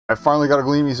I finally got a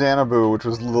Gleamy Xanadu, which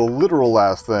was the literal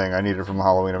last thing I needed from the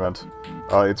Halloween event.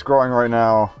 It's growing right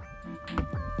now,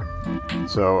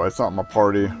 so it's not my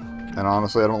party. And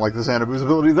honestly, I don't like the Xanadu's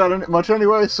ability that much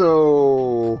anyway,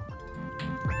 so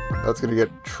that's gonna get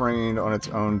trained on its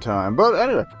own time. But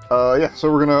anyway, yeah,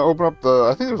 so we're gonna open up the...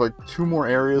 I think there's like 2 more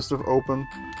areas to open.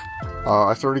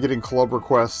 I started getting club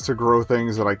requests to grow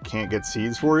things that I can't get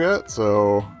seeds for yet,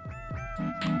 so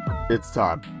it's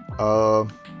time. I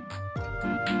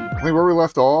think where we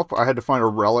left off, I had to find a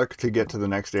relic to get to the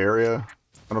next area. I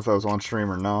don't know if that was on stream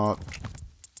or not.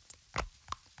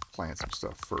 Plant some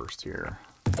stuff first here.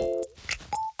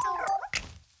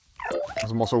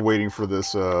 I'm also waiting for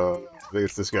this, I think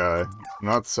it's this guy.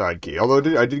 Not the side key.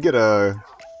 Although I did get an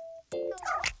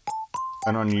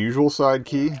unusual side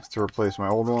key to replace my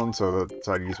old one, so the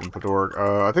side key's been put to work.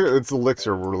 I think it's the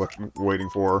elixir we're waiting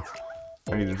for.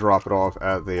 I need to drop it off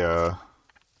at the,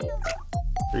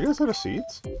 Are you guys out of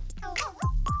seeds?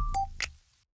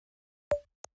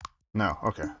 No,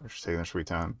 okay. They're just taking their sweet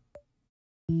time.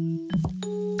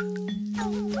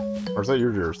 Or is that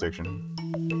your jurisdiction?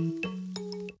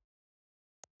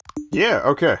 Yeah,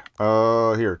 okay.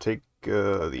 Here, take,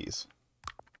 these.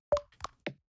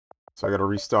 So I gotta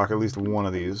restock at least one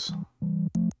of these.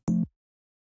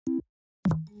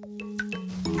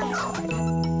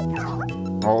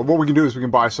 Well, what we can do is we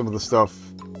can buy some of the stuff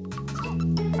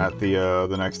at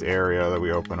the next area that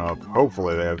we open up.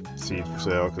 Hopefully they have seeds for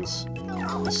sale, because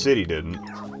the city didn't.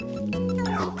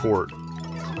 The port.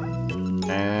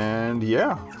 And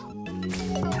yeah.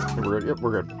 We're good. Yep,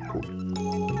 we're good. Cool.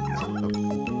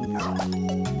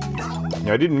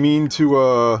 Yeah, I didn't mean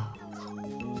to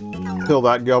kill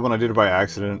that goblin. I did it by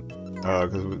accident.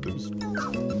 Because it was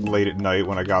late at night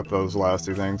when I got those last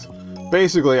 2 things.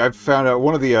 Basically, I found out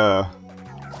one of the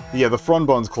yeah, the Frun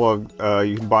Buns Club,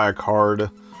 you can buy a card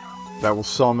that will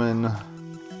summon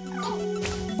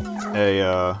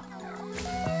a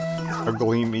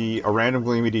random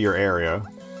Gleamy to your area.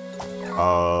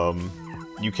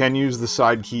 You can use the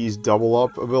side key's double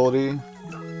up ability,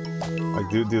 like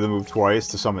do the move twice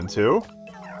to summon 2.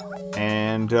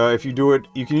 And if you do it,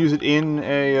 you can use it in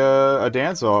a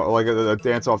dance-off, like a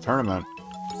dance-off tournament,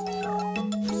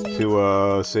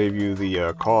 to save you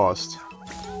the cost.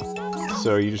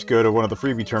 So you just go to one of the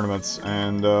freebie tournaments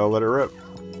and let it rip.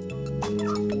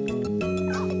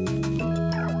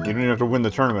 You don't even have to win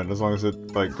the tournament as long as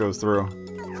it like goes through.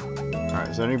 Alright,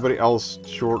 is anybody else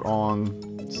short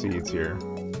on seeds here?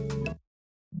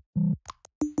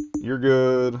 You're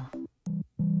good.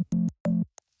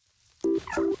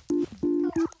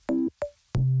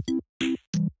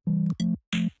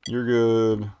 You're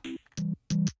good. I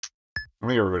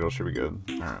think everybody else should be good.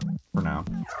 Alright, for now.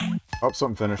 Oh,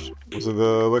 something finished. Was it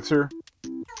the elixir?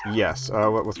 Yes.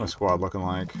 What's my squad looking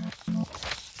like?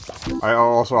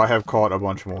 I have caught a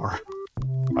bunch more.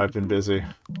 I've been busy.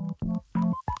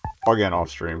 Again, off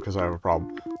stream, because I have a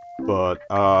problem. But,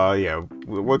 yeah.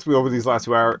 Once we open these last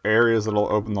 2 areas,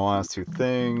 it'll open the last 2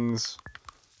 things.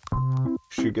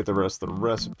 Should get the rest of the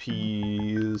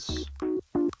recipes.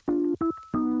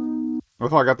 I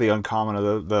thought I got the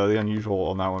uncommon, the unusual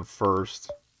on that one first.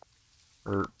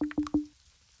 Or...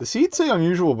 The seeds say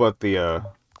unusual, but the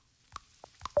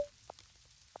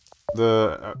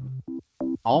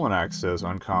almanac says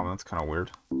uncommon. That's kind of weird.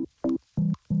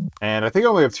 And I think I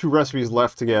only have 2 recipes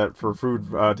left to get for food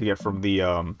to get from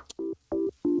the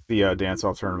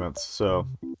dance-off tournaments. So,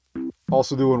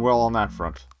 also doing well on that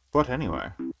front. But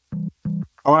anyway.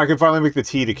 Oh, and I can finally make the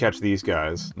tea to catch these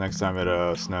guys next time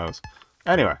it snows.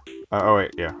 Anyway. Oh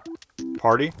wait, yeah.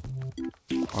 Party?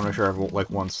 I want to make sure I have like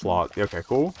 1 slot. Okay,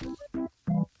 cool.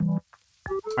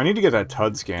 I need to get that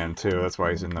Tud scan, too. That's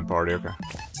why he's in the party. Okay.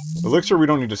 Elixir, we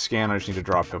don't need to scan. I just need to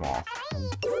drop him off.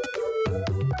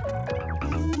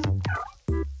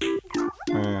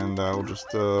 And we'll just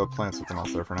plant something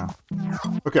else there for now.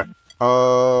 Okay.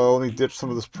 Let me ditch some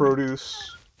of this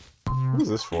produce. What is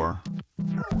this for?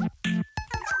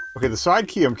 Okay, the side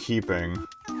key I'm keeping.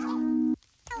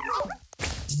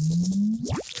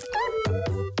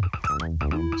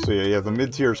 So yeah, the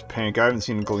mid-tier's pink. I haven't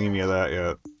seen Gleamy of that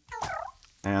yet.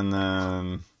 And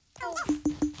then...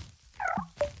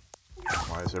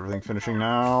 Why is everything finishing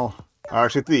now?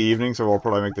 Actually, it's the evening, so we'll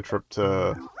probably make the trip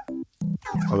to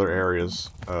other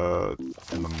areas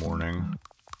in the morning.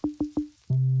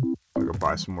 I'll go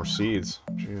buy some more seeds.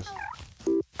 Jeez.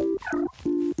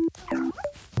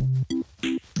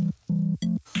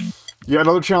 Yeah,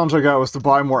 another challenge I got was to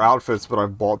buy more outfits, but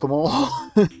I've bought them all.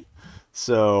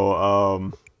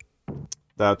 So,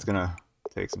 that's gonna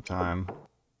take some time.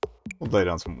 We'll lay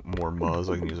down some more muzz.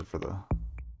 I can use it for the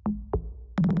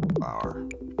flour.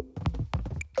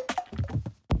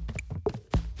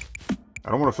 I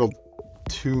don't want to fill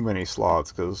too many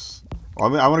slots, because... Well,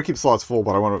 I mean, I want to keep slots full,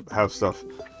 but I want to have stuff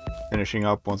finishing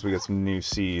up once we get some new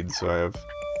seeds, so I have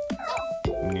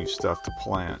new stuff to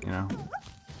plant, you know?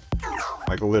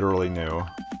 Like, literally new. I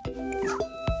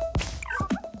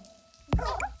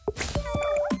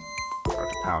have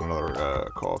to pound another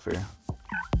coffee.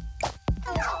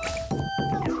 Yeah,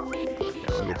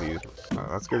 look at these.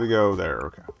 That's good to go there,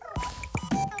 okay.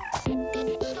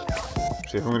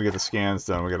 See, if I'm gonna get the scans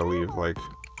done, we gotta leave, like...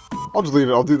 I'll just leave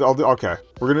it, okay.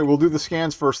 We'll do the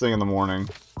scans first thing in the morning.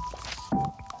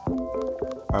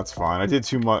 That's fine. I did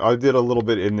too much, I did a little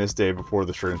bit in this day before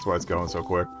the stream, that's why it's going so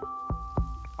quick.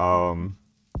 You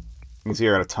can see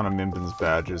I got a ton of Mimbin's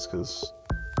badges, because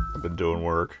I've been doing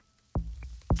work.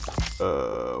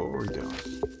 What were we doing?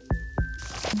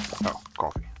 Oh,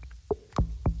 coffee.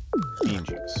 Bean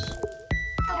juice.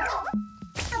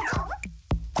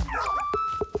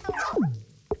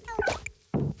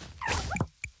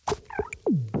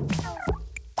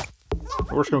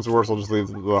 Worst comes to worst, I'll just leave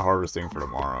the harvesting for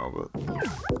tomorrow,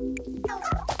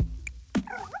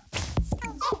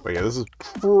 but yeah, this is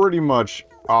pretty much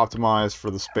optimized for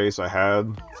the space I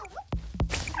had.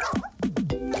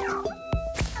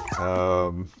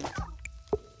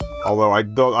 Although I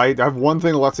have one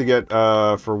thing left to get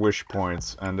for wish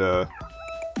points, and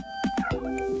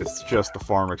it's just the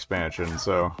farm expansion,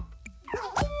 so...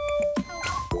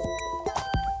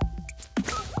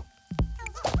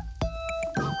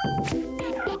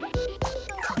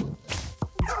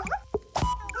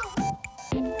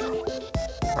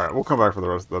 Alright, we'll come back for the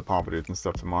rest of the Pompidouts and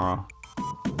stuff tomorrow.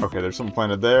 Okay, there's something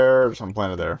planted there, there's something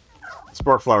planted there.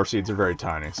 Spark flower seeds are very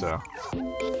tiny, so...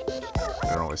 I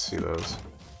don't always see those.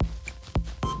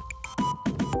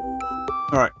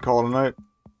 Alright, call it a night.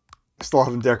 Still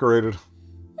haven't decorated.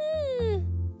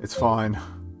 It's fine.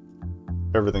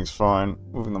 Everything's fine.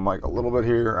 Moving the mic a little bit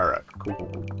here. Alright,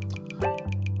 cool.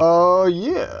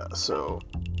 Yeah, so...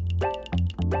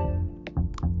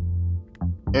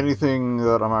 Anything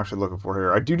that I'm actually looking for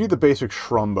here. I do need the basic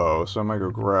shrumbo, so I might go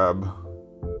grab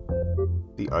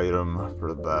the item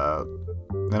for that.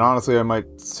 And honestly, I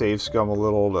might save scum a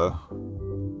little to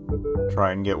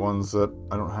try and get ones that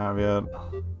I don't have yet.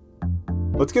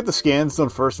 Let's get the scans done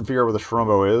first and figure out where the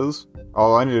shrumbo is.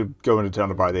 Oh, I need to go into town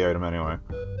to buy the item anyway,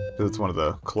 because it's one of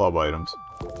the club items.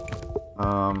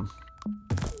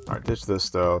 Alright, ditch this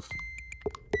stuff.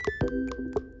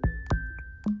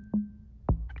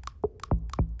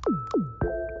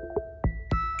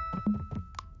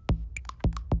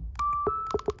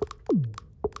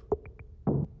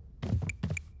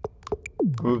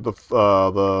 Move the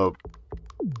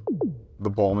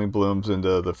balmy blooms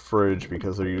into the fridge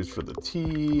because they're used for the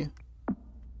tea.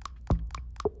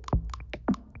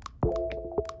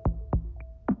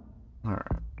 Alright.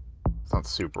 It's not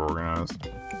super organized.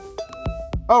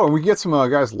 Oh, and we get some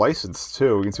guys licensed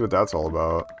too. We can see what that's all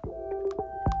about.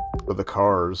 For the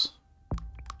cars.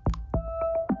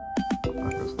 That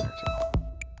goes in there too.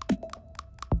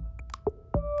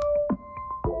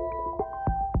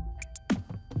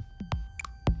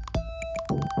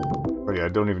 But yeah, I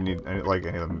don't even need any of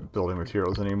the building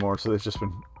materials anymore, so they've just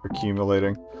been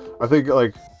accumulating. I think,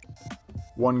 like,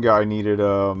 one guy needed,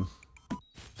 I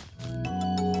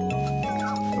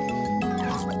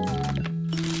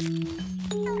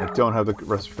don't have the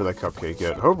recipe for that cupcake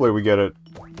yet. Hopefully we get it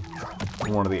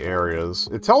in one of the areas.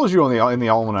 It tells you in the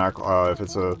almanac if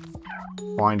it's a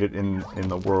find it in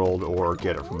the world or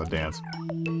get it from the dance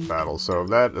battle. So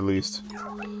that at least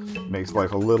makes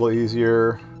life a little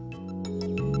easier.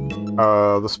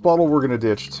 The sputtle we're gonna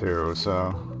ditch too,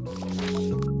 so...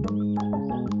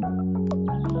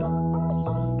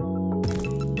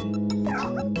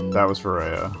 That was for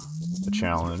a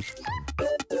challenge.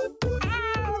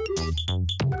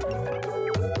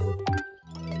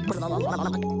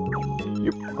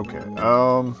 Yep, okay,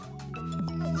 I'll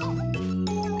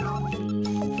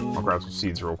grab some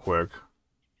seeds real quick.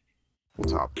 We'll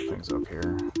top things up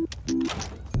here.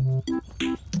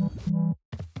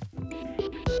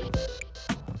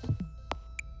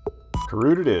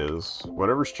 Root it is.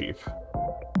 Whatever's cheap.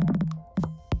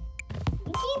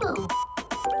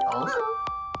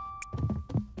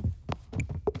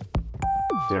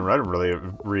 Damn right, I'm really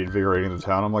reinvigorating the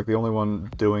town. I'm like the only one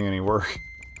doing any work.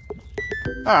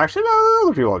 Actually, no,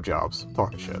 other people have jobs.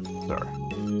 Talking shit. Sorry.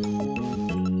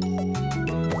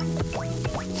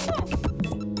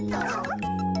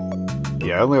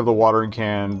 Yeah, I only have the watering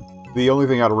can. The only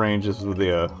thing out of range is with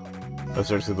the,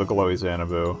 essentially the glowy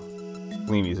Xanadu.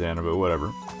 Gleamy Xanadu,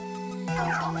 whatever.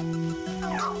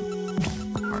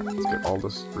 Alright, let's get all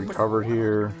this recovered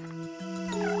here.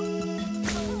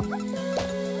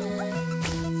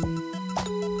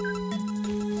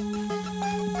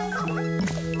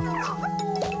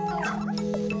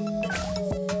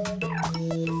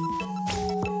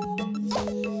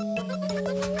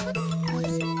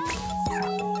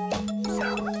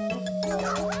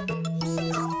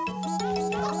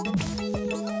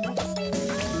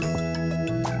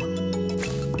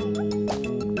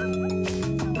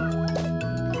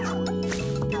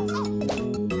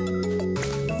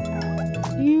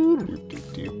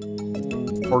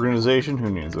 Organization, who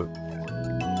needs it?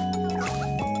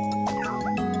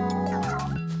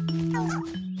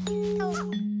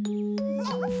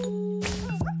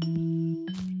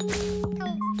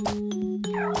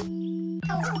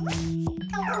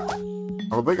 I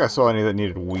don't think I saw any that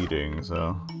needed weeding,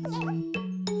 so...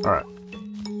 Alright.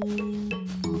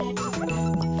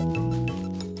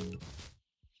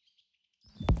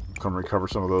 Come recover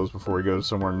some of those before we go to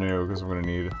somewhere new, because I'm going to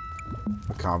need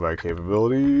the combat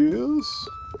capabilities.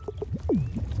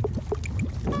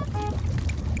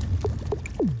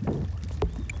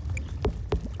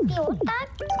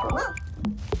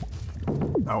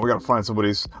 Oh, we gotta find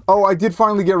somebody's... Oh, I did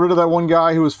finally get rid of that one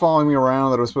guy who was following me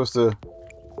around that I was supposed to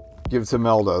give to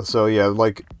Melda. So yeah,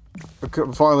 like,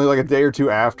 finally, like a day or two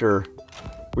after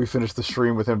we finished the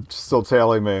stream with him still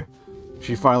tailing me,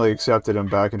 she finally accepted him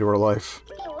back into her life.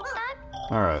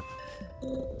 Alright.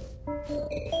 So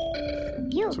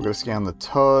we're gonna scan the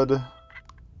TUD.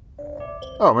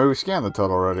 Oh, maybe we scanned the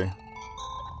TUD already.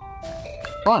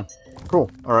 Fine. Cool.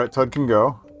 Alright, TUD can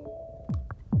go.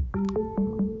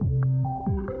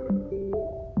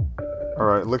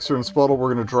 Alright, Elixir and Spuddle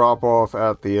we're gonna drop off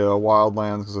at the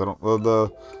Wildlands, because I don't... the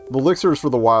Elixirs for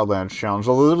the Wildlands challenge,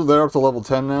 although they're up to level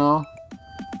 10 now.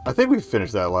 I think we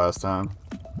finished that last time.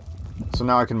 So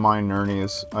now I can mine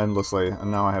Nernies endlessly,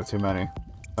 and now I have too many.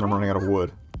 And I'm running out of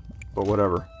wood. But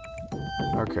whatever.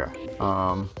 Okay.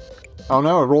 Oh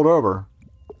no, it rolled over.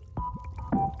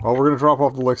 Well, we're gonna drop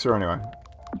off the Elixir anyway.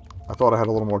 I thought I had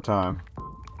a little more time.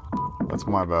 That's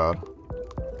my bad.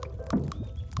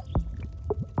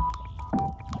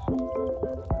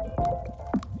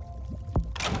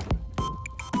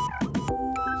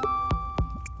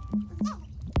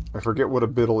 I forget what a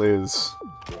biddle is.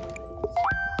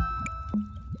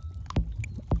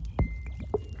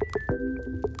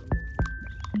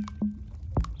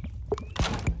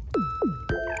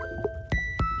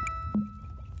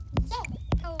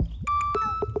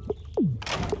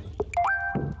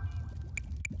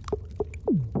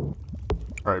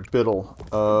 Alright, biddle.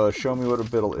 Show me what a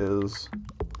biddle is.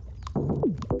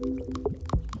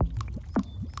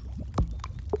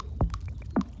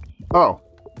 Oh.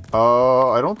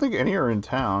 I don't think any are in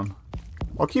town.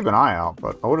 I'll keep an eye out,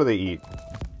 but what do they eat?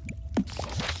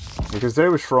 Because today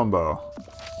was Shrumbo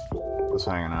was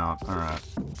hanging out. Alright.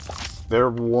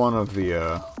 They're one of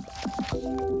the,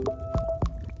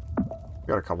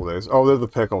 got a couple days. Oh, they're the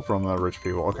pickle from the rich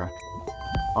people. Okay.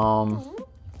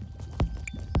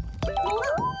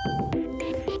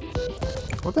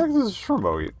 What the heck does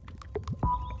Shrumbo eat?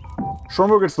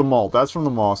 Shrumbo gets the malt. That's from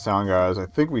the Moss Town, guys. I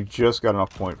think we just got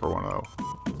enough point for one of those.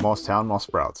 Moss Town, Moss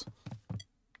Sprouts.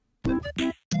 So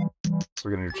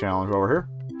we're gonna do a challenge while we're here.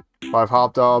 5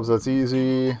 Hopdobs, that's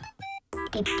easy.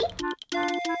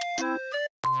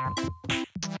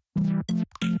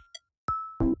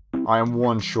 I am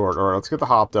 1 short. Alright, let's get the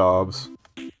Hopdobs.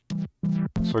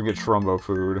 So I can get Shrumbo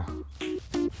food.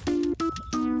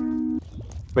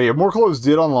 But yeah, more clothes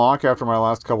did unlock after my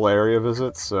last couple area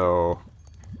visits, so...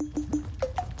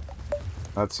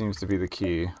 that seems to be the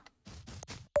key.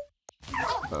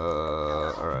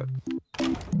 Alright.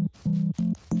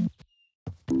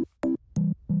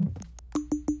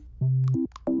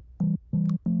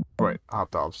 Wait,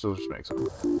 Hopdobs, so just makes it.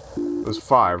 There's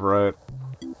 5, right?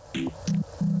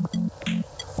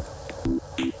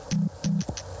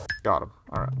 Got him.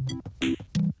 Alright.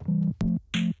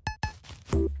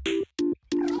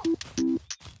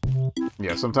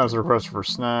 Yeah, sometimes they're requests for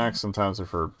snacks, sometimes they're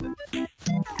for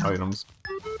items.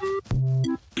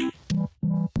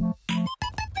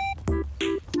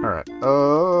 Alright, what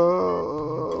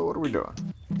are we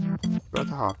doing? Got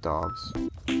the Hopdobs.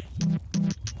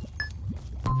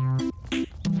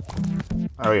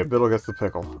 Oh yeah, Biddle gets the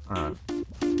pickle. Alright.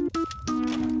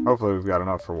 Hopefully we've got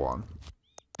enough for one.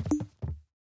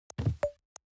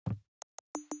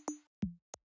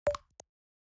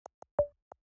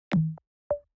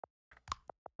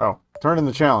 Oh, turn in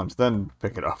the challenge, then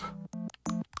pick it up.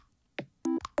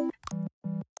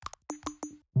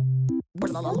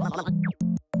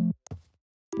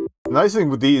 The nice thing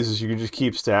with these is you can just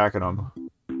keep stacking them.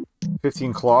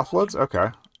 15 clothlets? Okay.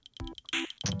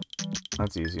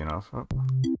 That's easy enough. Oh.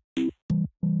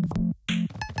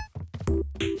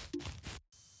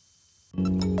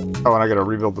 Oh, and I gotta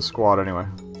rebuild the squad anyway.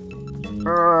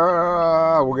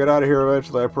 We'll get out of here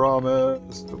eventually, I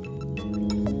promise.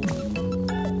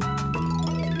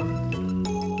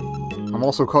 I'm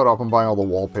also caught up on buying all the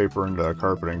wallpaper and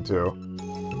carpeting too.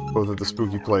 Both at the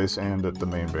spooky place and at the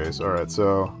main base. Alright,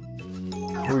 so...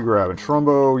 who are we grabbing?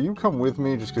 Shrumbo, you come with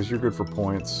me just because you're good for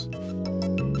points.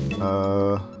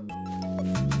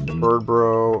 Bird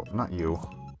Bro, not you.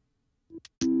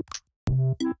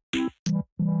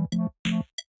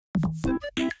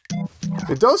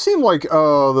 It does seem like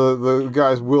the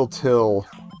guys will till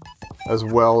as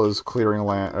well as clearing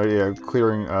land. Yeah,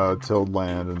 clearing tilled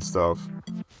land and stuff.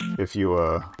 If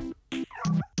you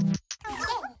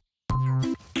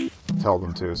tell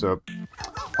them to. So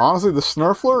honestly, the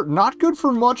Snurfler not good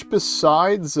for much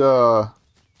besides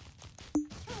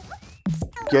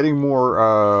getting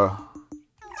more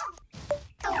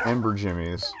Ember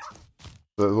Jimmies,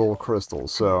 the little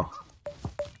crystals. So.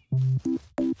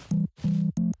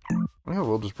 Yeah,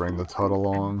 we'll just bring the Tut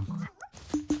along.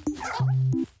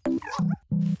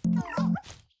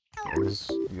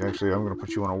 Actually, I'm going to put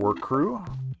you on a work crew.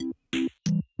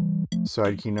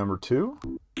 Side key number 2.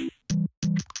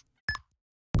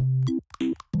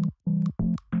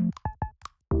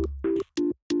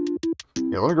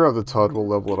 Yeah, let me grab the Tut. We'll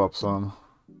level it up some.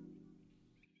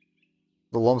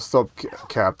 The lump's stuff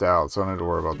capped out, so I don't need to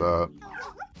worry about that.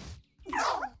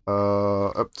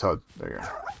 Up Tut. There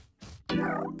you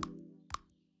go.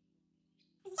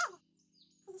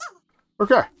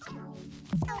 Okay.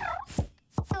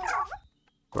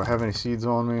 Do I have any seeds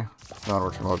on me? No,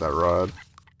 we're gonna let that ride.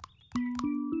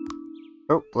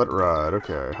 Oh, let it ride.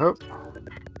 Okay, hope.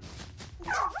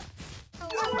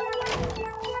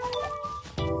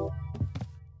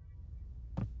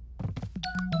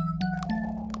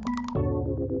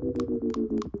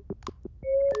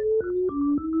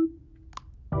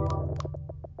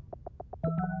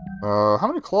 How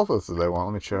many cloths do they want?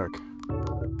 Let me check.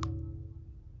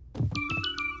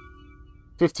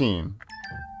 15.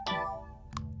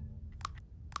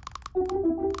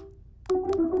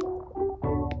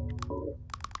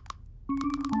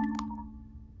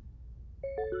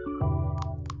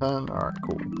 Alright,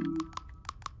 cool.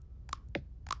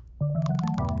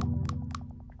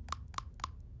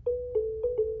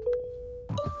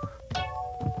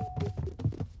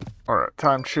 Alright,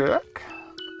 time check.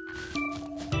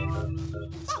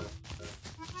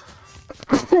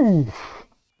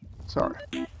 Sorry.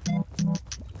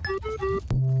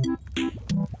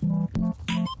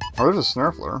 Oh, there's a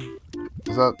Snurfler.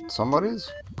 Is that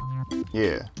somebody's?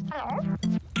 Yeah.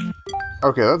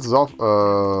 Okay, that's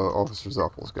Officer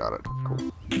Zuffles. Got it.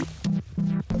 Cool.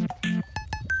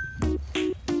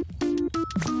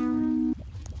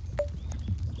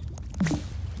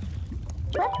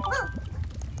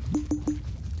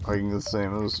 Hiking the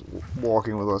same as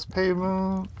walking with less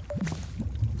pavement.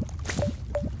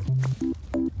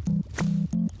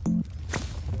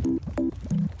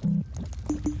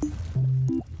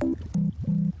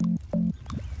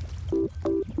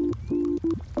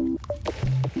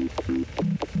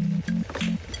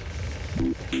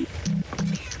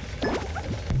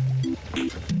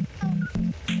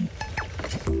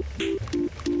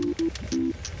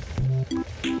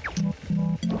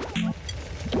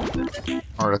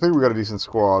 Alright, I think we got a decent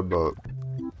squad, but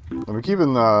let me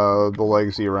keeping the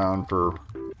legacy around for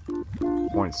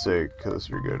point's sake, because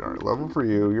you're good. Alright, level for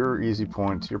you. You're easy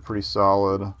points. You're pretty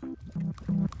solid.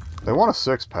 They want a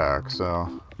 6-pack,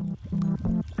 so...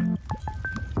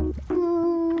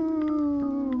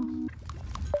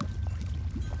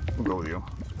 we'll go with you.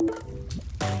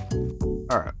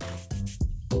 Alright.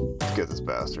 Let's get this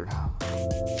bastard.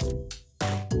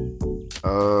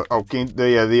 Oh,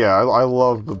 yeah, I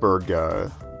love the bird guy.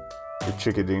 The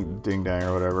chicka ding dang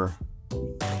or whatever.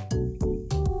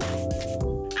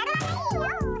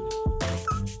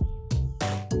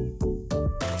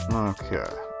 Okay.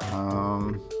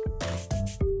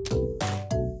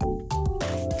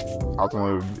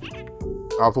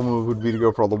 Optimal move would be to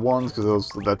go for all the ones, because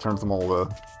that turns them all to...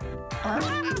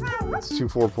 It's 2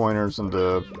 4-pointers and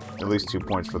at least 2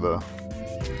 points for the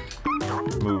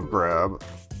move grab.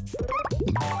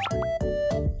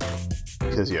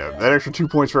 Because, yeah, that extra 2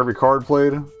 points for every card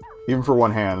played, even for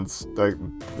one hand, it's like,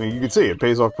 I mean, you can see it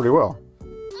pays off pretty well.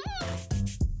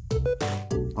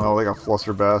 Oh, they got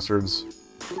fluster bastards.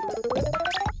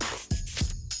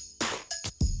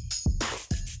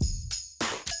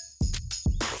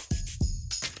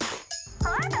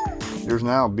 Here's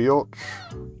now, Beelch.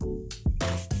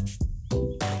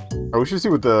 Oh, we should see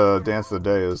what the dance of the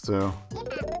day is, too.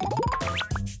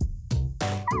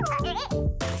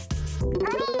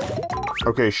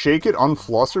 Okay, Shake It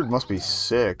Unflustered must be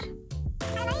sick.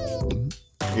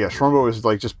 Yeah, Shrumbo is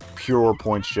like just pure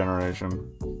points generation.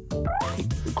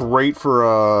 Great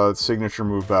for signature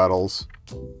move battles.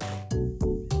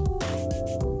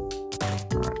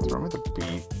 Alright, throw me the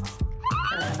beat.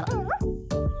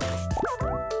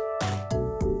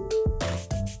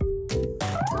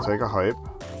 Take a hype.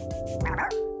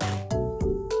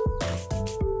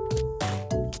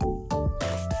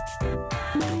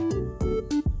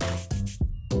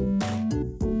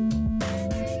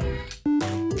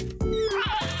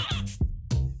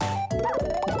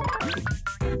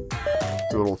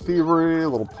 Do a little thievery, a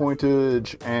little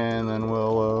pointage, and then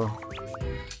we'll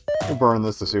burn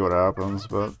this to see what happens,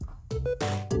 but...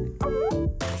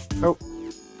 Oh,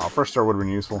 fresh start would have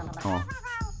been useful. Oh.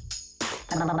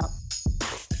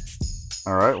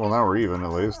 Alright, well now we're even,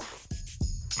 at least.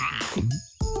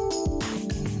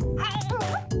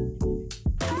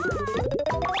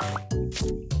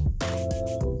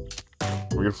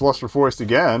 We can fluster foist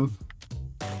again.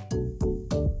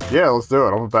 Yeah, let's do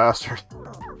it. I'm a bastard.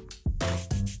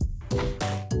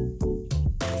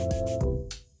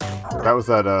 That was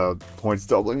that points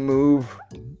doubling move.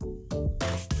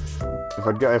 If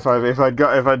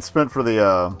I'd spent for the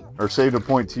or saved a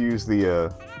point to use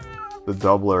the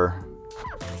doubler,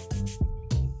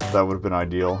 that would have been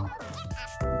ideal.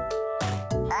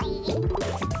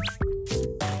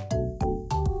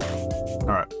 All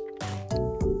right.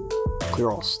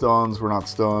 Clear all stuns. We're not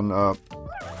stunned. I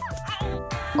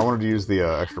wanted to use the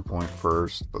extra point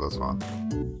first, but that's fine.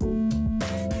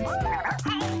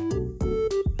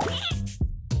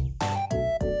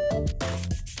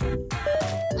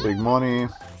 Big money.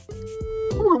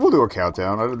 We'll do a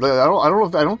countdown. I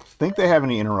don't think they have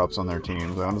any interrupts on their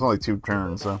teams. It's only 2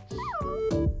 turns, so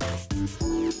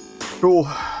cool.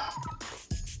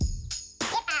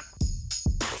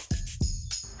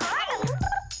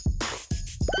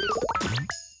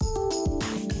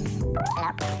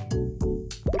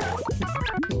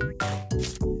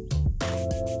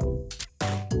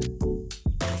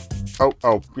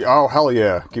 Oh, hell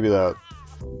yeah. Give me that.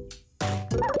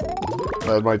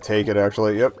 That might take it,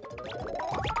 actually. Yep.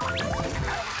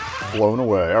 Blown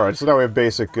away. Alright, so now we have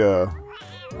basic,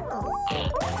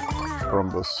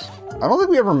 Rumbus. I don't think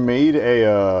we ever made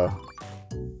a,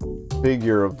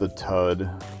 figure of the Tud.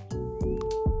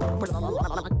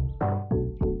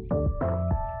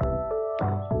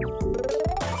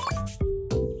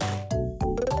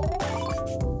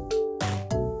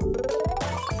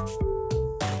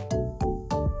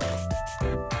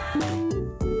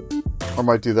 I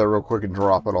might do that real quick and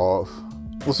drop it off.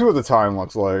 We'll see what the time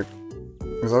looks like.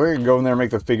 Because I think I can go in there and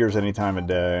make the figures any time of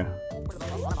day.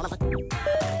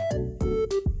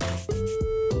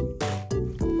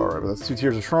 Alright, but that's 2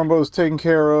 tiers of Shrumbos taken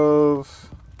care of.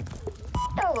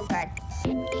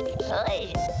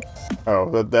 Oh,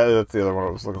 that's the other one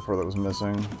I was looking for that was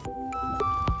missing.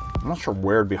 I'm not sure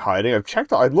where it'd be hiding. I've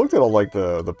checked, I looked at all, like,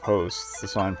 the posts, the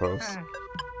signposts.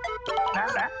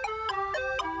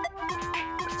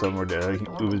 Somewhere dead.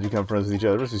 Ooblets become friends with each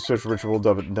other. This is such a ritual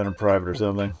done in private or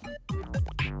something.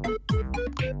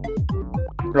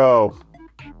 Oh,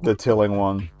 the tilling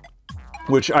one.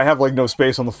 Which I have like no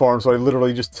space on the farm, so I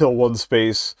literally just till 1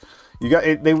 space. You got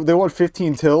it, they want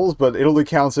 15 tills, but it only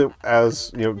counts it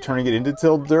as, you know, turning it into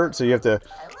tilled dirt, so you have to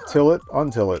till it,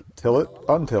 untill it, till it,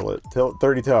 untill it, till it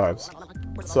 30 times.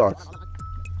 It sucks.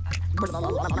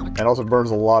 And also burns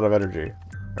a lot of energy.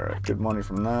 Alright, good money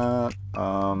from that.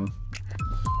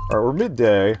 Alright, we're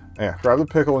midday. Yeah, grab the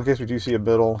pickle in case we do see a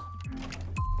biddle.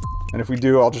 And if we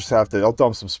do, I'll just have to... I'll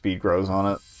dump some speed grows on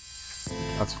it.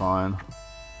 That's fine.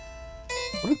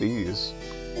 What are these?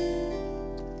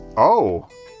 Oh!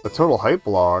 A total hype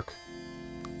block.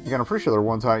 Again, I'm pretty sure they're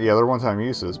one-time... Yeah, they're one-time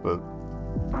uses, but...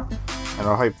 And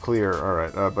a hype clear.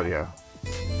 Alright, but yeah.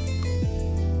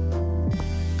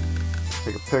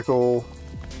 Take a pickle.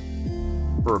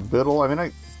 For a biddle. I mean, I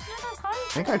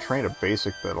think I trained a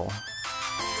basic biddle.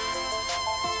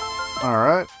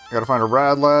 Alright, gotta find a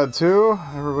rad lad too.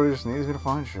 Everybody just needs me to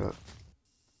find shit.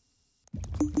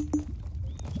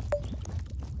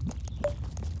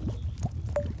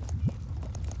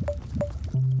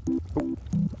 Ooh.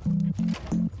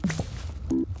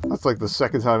 That's like the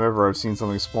second time ever I've seen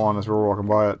something spawn as we were walking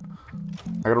by it.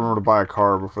 I gotta remember to buy a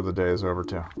car before the day is over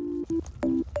too.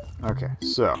 Okay,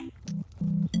 so.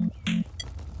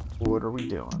 What are we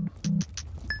doing?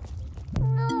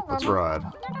 Let's ride.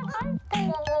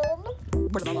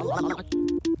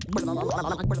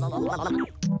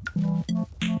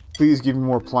 Please give me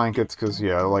more blankets, because,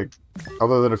 yeah, like,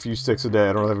 other than a few sticks a day,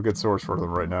 I don't have a good source for them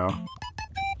right now.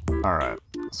 Alright,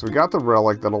 so we got the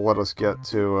relic that'll let us get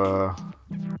to,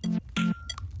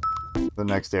 the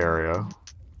next area.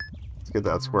 Let's get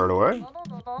that squared away.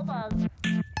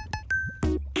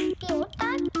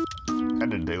 I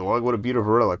didn't dig a log. What a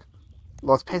beautiful relic.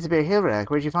 Lost Pansy Bear Hill relic.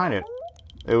 Where'd you find it?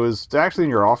 It was actually in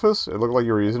your office. It looked like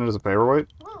you were using it as a paperweight.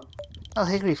 Oh,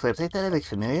 hickory flips. I thought that looked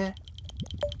familiar.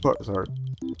 What? Sorry.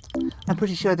 I'm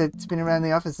pretty sure that it's been around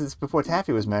the office since before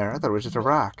Taffy was mayor. I thought it was just a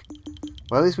rock.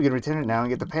 Well, at least we can return it now and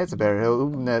get the Pansy Bear Hill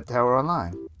Ooblet Tower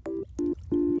online.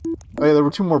 Oh yeah, there were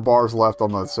 2 more bars left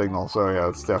on the signal, so yeah,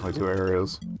 it's definitely 2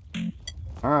 areas.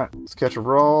 Alright, let's catch a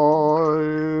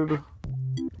ride.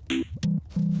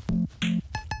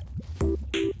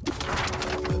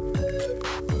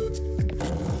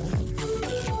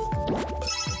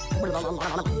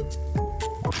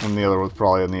 And the other was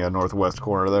probably in the northwest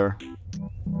corner there.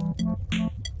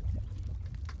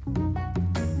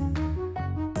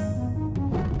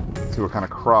 See what kind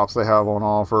of crops they have on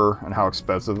offer and how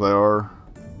expensive they are.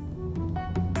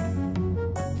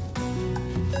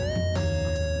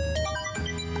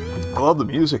 I love the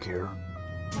music here.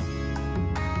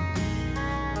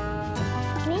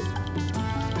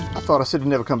 I thought I said you'd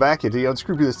never come back here to the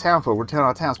unscrupulous townfolk. We're tearing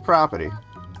our town's property.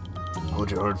 Hold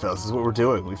your horn, fellas. This is what we're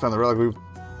doing. We found the relic. We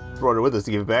brought it with us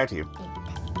to give it back to you.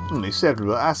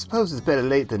 Acceptable. I suppose it's better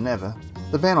late than never.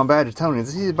 The ban on Badgetonians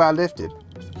is hereby lifted.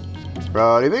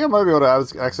 Do you think I might be able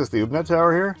to access the Oobnet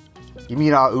Tower here? You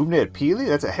mean our Oobnet Peely?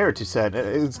 That's a heritage site.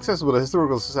 It's accessible to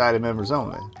Historical Society members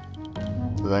only.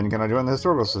 So then can I join the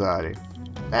Historical Society?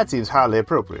 That seems highly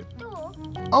appropriate.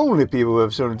 Only people who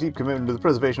have shown a deep commitment to the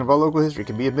preservation of our local history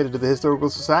can be admitted to the Historical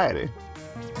Society.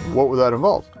 What would that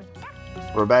involve?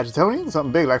 For a Badgetonian?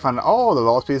 Something big like finding all the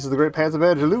lost pieces of the great Panther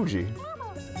Bear Jalugi.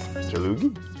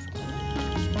 Jalugi?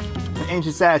 An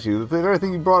ancient statue, the very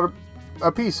thing you brought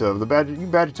a piece of. You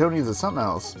Badgetonians is something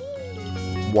else.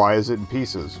 Why is it in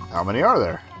pieces? How many are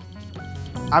there?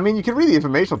 I mean, you can read the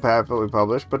informational pamphlet we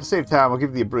published, but to save time, I'll give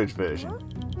you the abridged version.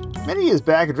 Many years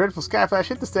back, a dreadful skyflash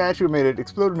hit the statue and made it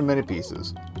explode into many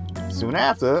pieces. Soon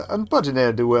after, a bunch of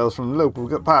ne'er-do-wells from the local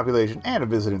population and a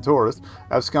visiting tourist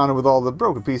absconded with all the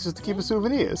broken pieces to keep as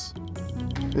souvenirs.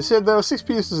 They said there were 6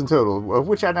 pieces in total, of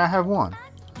which I now have 1.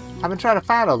 I've been trying to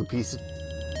find all the pieces,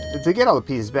 to get all the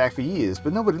pieces back for years,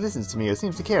 but nobody listens to me or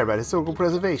seems to care about historical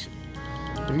preservation.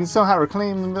 If you can somehow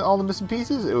reclaim all the missing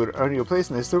pieces, it would earn you a place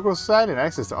in the Historical Society and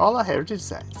access to all our heritage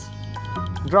sites.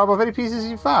 Drop off any pieces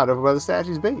you find over by the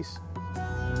statue's base.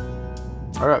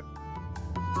 Alright.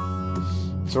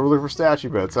 So we're looking for statue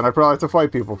bits, and I probably have to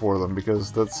fight people for them,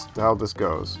 because that's how this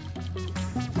goes.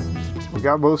 We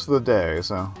got most of the day,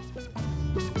 so...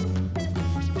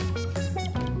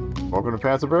 Welcome to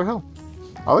Panther Bear Hill.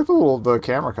 I like the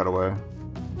camera cutaway.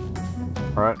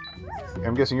 Alright.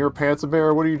 I'm guessing you're a Panther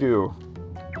Bear. What do you do?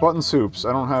 Button soups.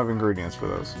 I don't have ingredients for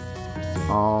those.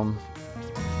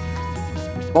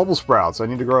 Bubble sprouts. I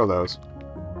need to grow those.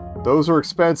 Those are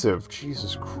expensive.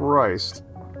 Jesus Christ.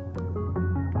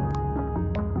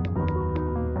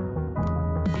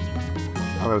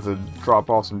 I'm gonna have to drop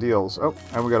off some deals. Oh,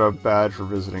 and we got a badge for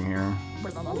visiting here.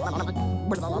 It's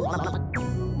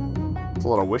a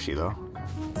little wishy, though.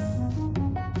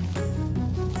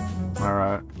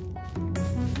 Alright.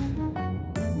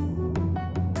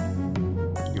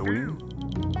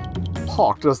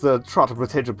 Hark, does the trotted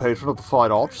potential patron of the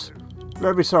fine arts?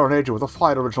 Let me serenade you with a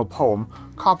fine original poem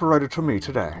copyrighted to me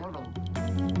today.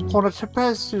 On a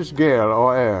tempestuous gale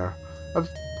or air, a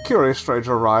curious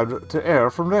stranger arrived to air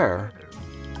from there.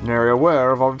 Nary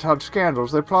aware of untold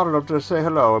scandals, they plotted up to say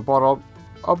hello and bought up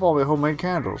all the homemade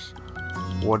candles.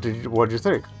 What'd you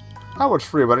think? I was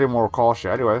free, but I didn't want to cost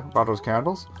you anyway. About those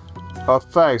candles?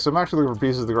 Thanks. I'm actually looking for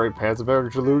pieces of the great Panther Bear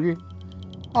Jalugi.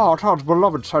 Oh, Todd's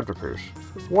beloved centerpiece.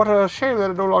 What a shame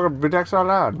that it no longer bedecks our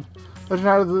land. There's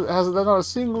not a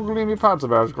single gleamy Panther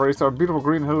Bear has graced our beautiful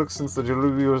green hillocks since the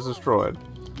Jalugi was destroyed.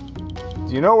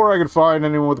 Do you know where I could find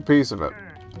anyone with a piece of it?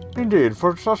 Indeed,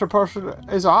 for such a person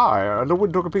as I, the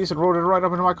wind took a piece and rolled it right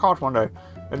up into my cart one day,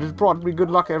 and it's brought me good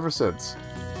luck ever since.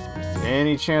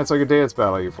 Any chance I could dance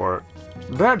battle you for it?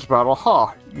 Dance battle?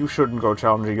 Ha! You shouldn't go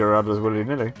challenging your others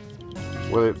willy-nilly.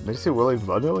 Did you say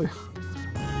willy-vanilly?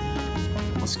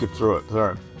 Let's skip through it,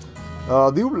 sorry.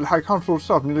 The Ooblet High Constable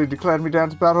stuff nearly declared me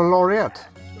dance battle laureate.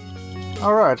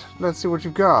 Alright, let's see what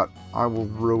you've got. I will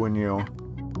ruin you.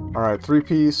 Alright,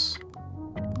 3-piece.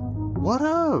 What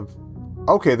up?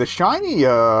 Okay, the shiny,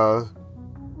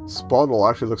 Sputtle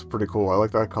actually looks pretty cool. I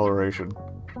like that coloration.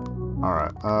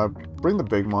 Alright, bring the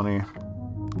big money.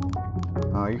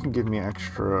 You can give me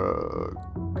extra...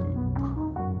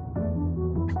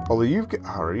 Although you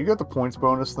got the points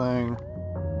bonus thing.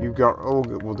 You've got... Oh,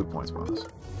 we'll do points bonus.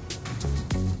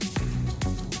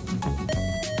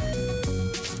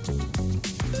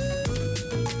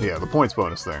 Yeah, the points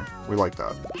bonus thing. We like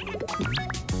that.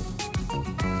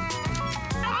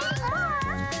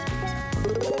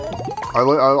 I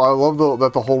love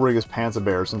that the whole rig is Panther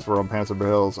Bear since we're on Panther Bear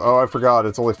Hills. Oh, I forgot.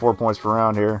 It's only 4 points per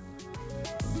round here.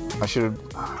 I should have...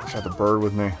 I wish I had the bird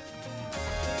with me.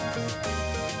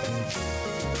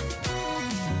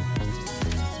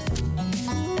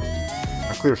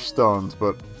 I clear stuns,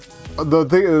 but...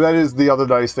 that is the other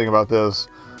nice thing about this.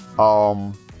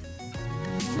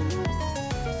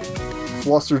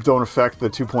 Flusters don't affect the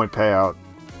 2-point payout.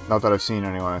 Not that I've seen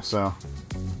anyway, so...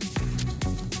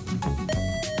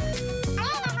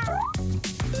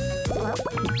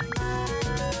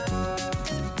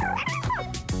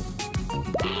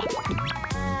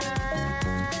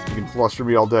 can fluster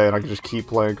me all day and I can just keep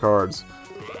playing cards.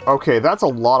 Okay, that's a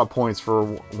lot of points for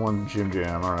one Gym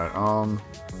Jam. Alright, I'm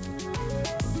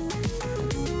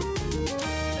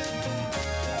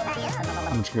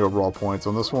just gonna go raw points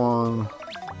on this one.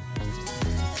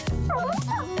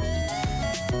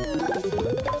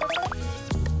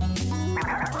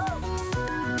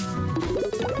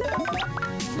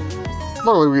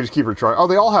 Luckily, we just keep retrying. Oh,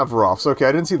 they all have roughs. Okay,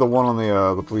 I didn't see the one on the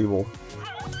Fleeble.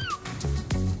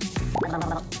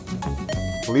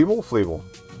 Fleeble? Fleeble.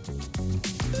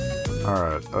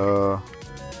 Alright,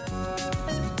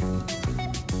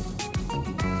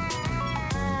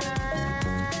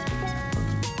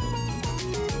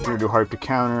 we're gonna do hype to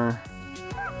counter.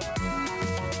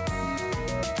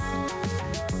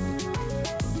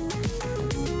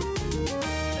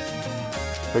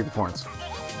 Take the points.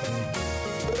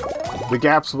 The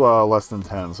gap's less than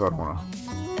 10, so I don't want to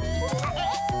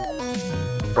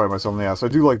bite myself in the ass. I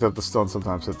do like that the stuns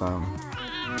sometimes hit them.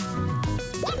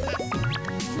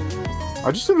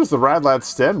 I just noticed the Radlat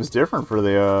stem is different for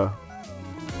the,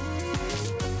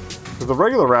 because the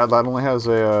regular Radlat only has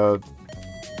a,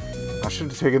 I should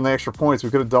have taken the extra points.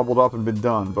 We could have doubled up and been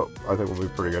done, but I think we'll be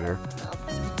pretty good here.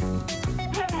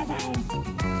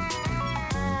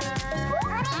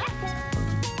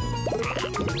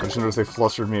 I just noticed they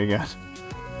flustered me again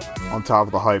on top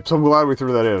of the hype, so I'm glad we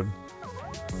threw that in.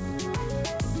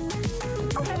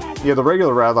 Yeah, the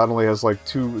regular Radlat only has like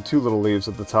two little leaves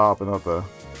at the top and not the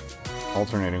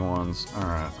alternating ones.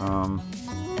 Alright, so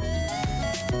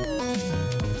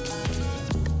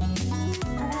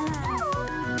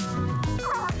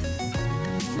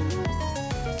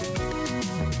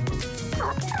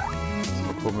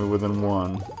put me within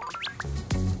one.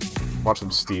 Watch them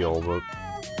steal, but...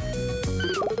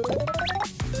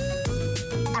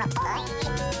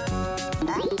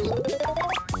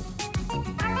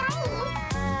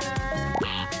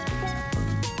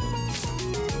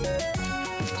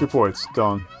 Two points,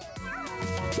 done.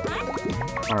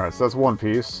 Alright, so that's one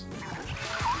piece.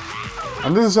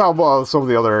 And this is how some of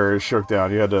the other areas shook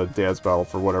down. You had to dance battle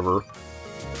for whatever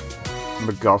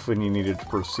MacGuffin you needed to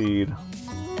proceed.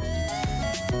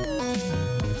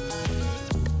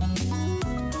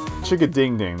 Chicka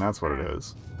Ding Ding, that's what it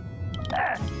is.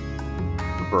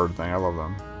 The bird thing, I love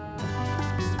them.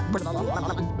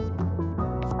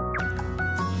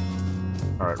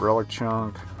 Alright, relic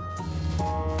chunk.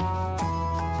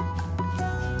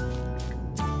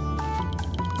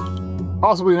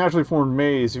 Possibly naturally formed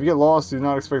maze. If you get lost, do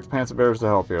not expect the Pantsa Bears to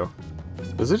help you.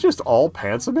 Is it just all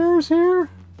Pantsa Bears here?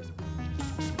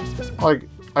 Like,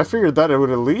 I figured that it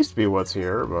would at least be what's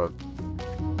here, but...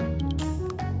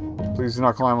 Please do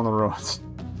not climb on the ruins.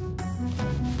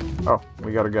 Oh,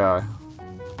 we got a guy.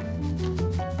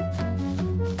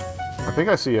 I think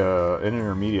I see an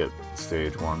intermediate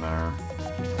stage one there.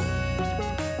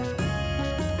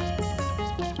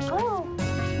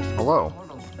 Hello.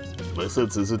 My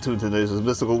senses attuned to nature's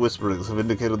mystical whisperings have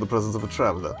indicated the presence of a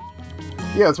traveler.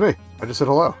 Yeah, it's me. I just said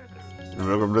hello.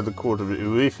 Welcome to the court of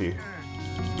Uifi.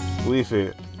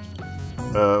 Uifi.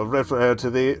 Refer to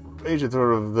the agent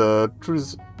of the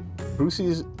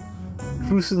Trusinsul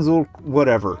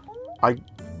whatever.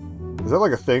 Is that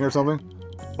like a thing or something?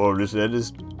 Or this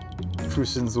is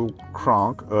Trusinsul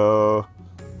Kronk.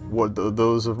 What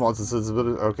those of monster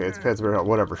sensibility? Okay, it's Pantsa Bear.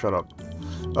 Whatever. Shut up.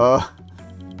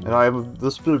 And I am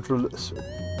the spiritual... I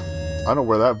don't know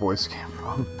where that voice came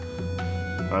from.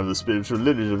 I am the spiritual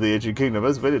lineage of the ancient kingdom,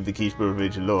 as wedded the keeper of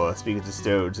ancient lore, speaking to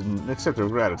stones and accepting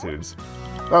gratitudes.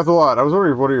 That's a lot. I was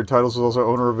wondering if one of your titles was also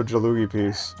owner of a Jalugi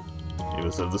piece. You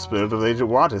must have the spirit of the ancient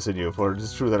Wattis in you, for it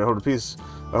is true that I hold a piece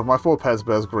of my four Pantsa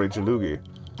Bear's great Jalugi.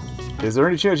 Is there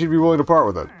any chance you'd be willing to part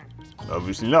with it?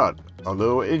 Obviously not.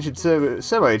 Although ancient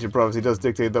semi-ancient prophecy does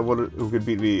dictate that one who could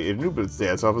beat me in Ooblets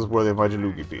dance-off is worthy of my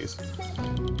Jalugi piece.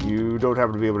 You don't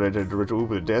happen to be able to enter a ritual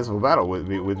Ooblet danceable battle with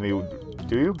me,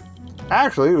 do you?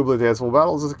 Actually, Ooblet danceable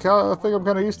battles is a thing I'm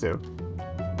kind of used to.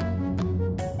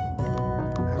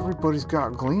 Everybody's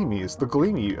got gleamies. The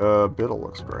gleamy biddle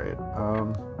looks great.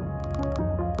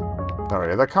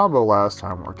 Alright, that combo last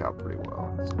time worked out pretty well.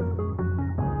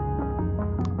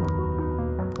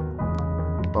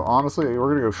 But honestly, we're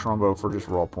gonna go Shrumbo for just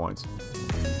raw points.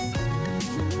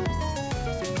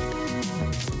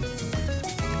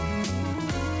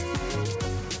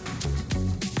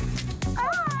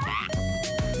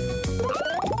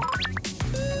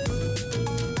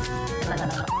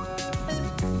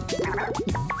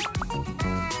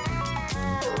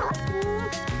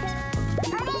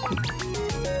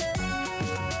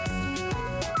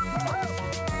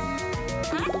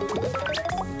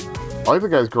 I like the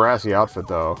guy's grassy outfit,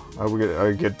 though.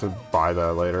 I get to buy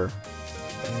that later.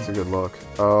 Seems a good look.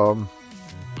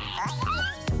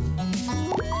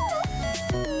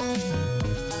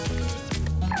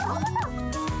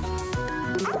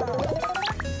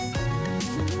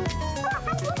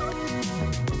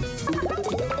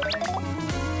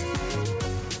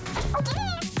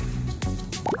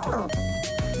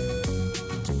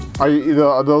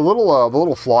 The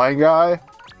little flying guy,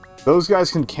 those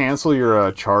guys can cancel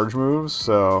your charge moves,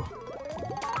 so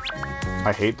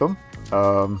I hate them.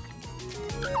 I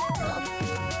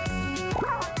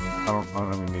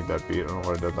don't even need that beat. I don't know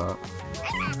why I did that.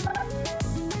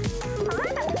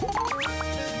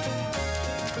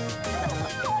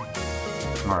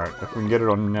 Alright, if we can get it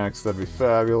on next, that'd be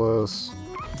fabulous.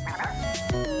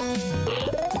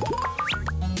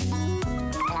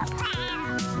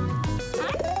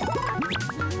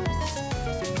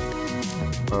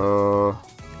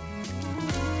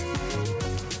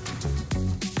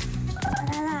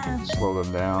 Slow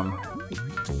them down.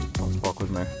 Don't fuck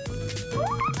with me.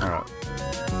 Alright.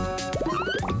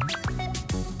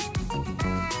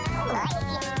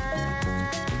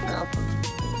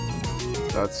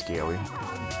 That's scary.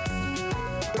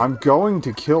 I'm going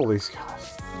to kill these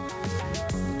guys.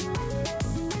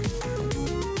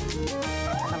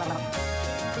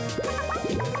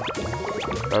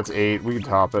 That's 8. We can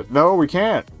top it. No, we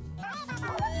can't.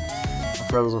 I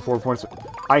forgot those were 4 points.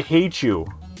 I hate you.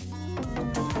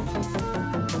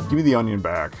 Give me the onion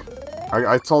back.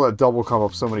 I saw that double come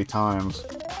up so many times.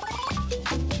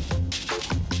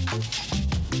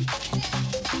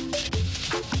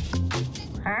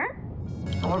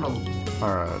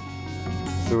 Alright.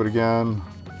 Let's do it again.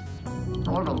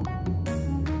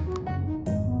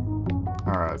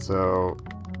 Alright, so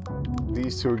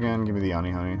these two again, give me the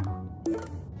honey.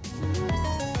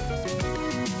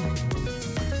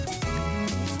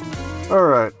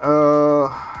 Alright,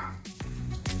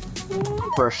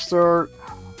 fresh start.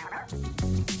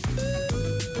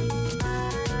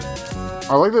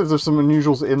 I like that there's some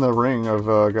unusuals in the ring of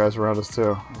guys around us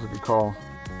too. That's a good call.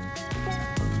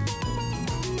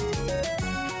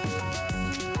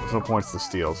 There's no points to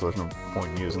steal, so there's no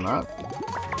point in using that.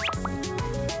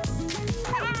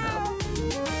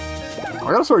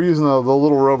 I gotta start using the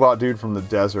little robot dude from the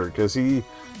desert, because he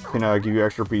can give you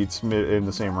extra beats in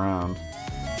the same round.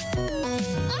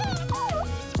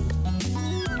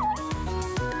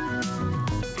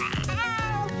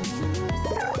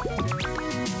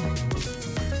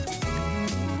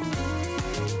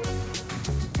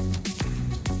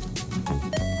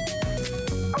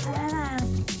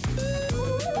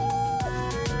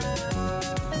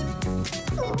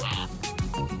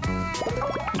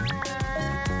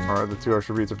 Alright, the 2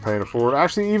 extra beats are paying it forward.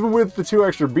 Actually, even with the 2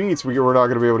 extra beats, we're not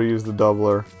going to be able to use the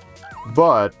doubler.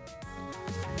 But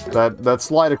that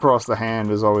slide across the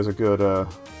hand is always a good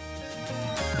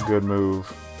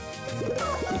move.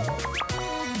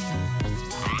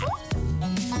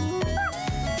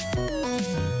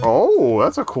 Oh,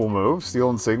 that's a cool move.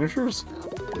 Stealing signatures.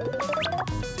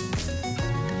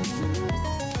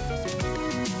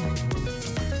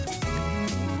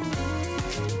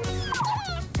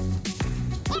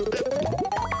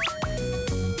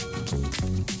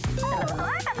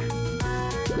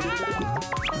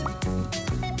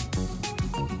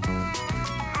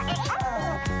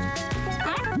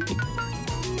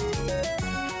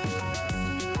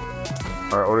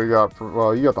 Alright, what do you got?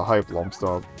 Well, you got the hype lump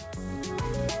stop.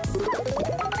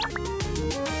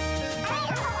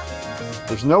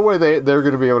 There's no way they're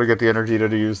going to be able to get the energy to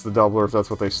use the doubler if that's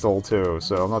what they stole too,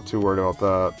 so I'm not too worried about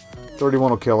that.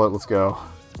 31 will kill it, let's go.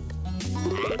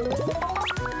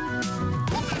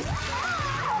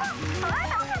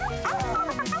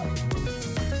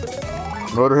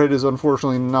 Motorhead is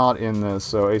unfortunately not in this,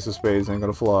 so Ace of Spades ain't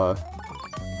gonna fly.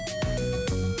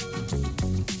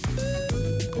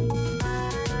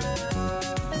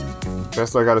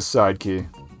 Best I got a side key.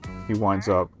 He winds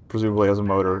up. Presumably has a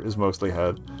motor, is mostly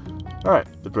head. Alright,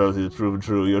 the prophecy is proven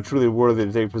true. You're truly worthy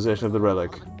to take possession of the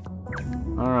relic.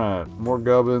 Alright, more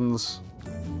gubbins.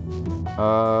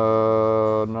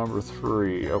 Number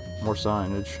 3. Oh, more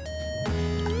signage.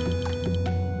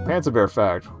 Panther Bear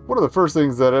fact. One of the first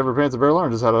things that every Panther Bear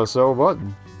learned is how to sew a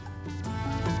button.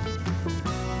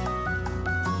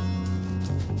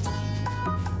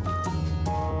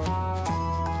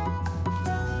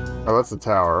 Oh, that's the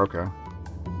tower, okay.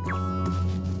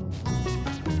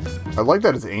 I like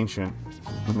that it's ancient.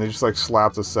 And they just like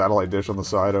slapped a satellite dish on the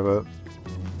side of it.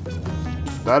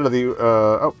 That or the,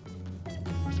 oh.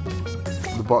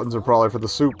 The buttons are probably for the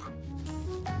soup.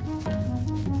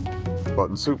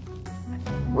 Button soup.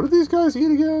 What did these guys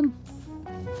eat again?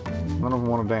 None of them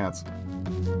want to dance.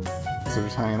 So they're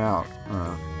just hanging out.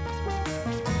 Alright.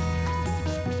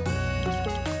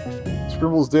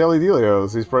 Scribble's Daily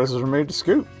Dealios. These prices are made to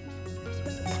scoot.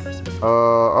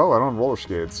 Oh, I don't have roller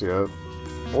skates yet.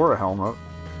 Or a helmet.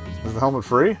 Is the helmet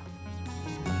free?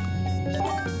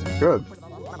 Good.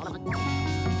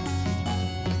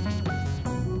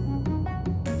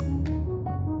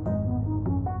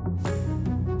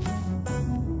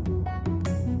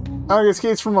 I get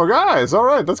skates from my guys.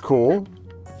 Alright, that's cool.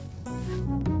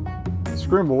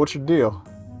 Scrimble, what's your deal?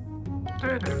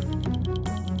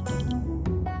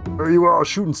 Are you a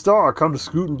shooting star? Come to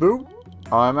Scoot and Boot?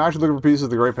 I'm actually looking for pieces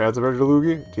of the Great Pants Adventure,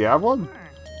 Loogie. Do you have one?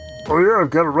 Oh yeah, I've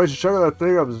got a righteous chunk of that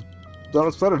thing. I was not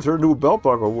expecting to turn into a belt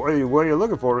buckle. Why are you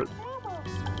looking for it?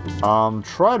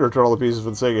 Try to return all the pieces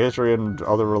for the sake of history and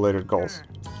other related goals.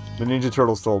 The Ninja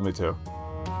Turtles told me to.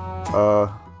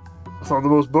 That's not the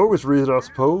most bogus reason, I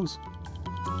suppose.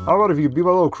 How about if you could be my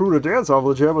little crew to dance off,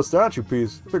 let you have a statue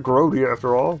piece? A bit grody,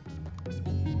 after all.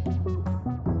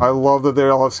 I love that they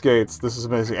all have skates. This is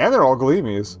amazing. And they're all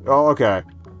Gleamies. Oh, okay.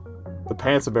 The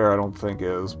Panther I don't think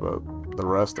is, but the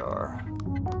rest are.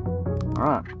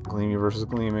 Alright. Gleamy versus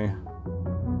Gleamy.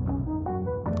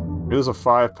 It is a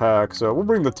 5-pack, so we'll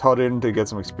bring the Tut in to get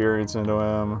some experience into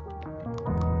him.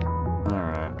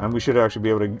 Alright. And we should actually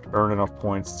be able to earn enough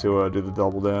points to do the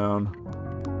double down.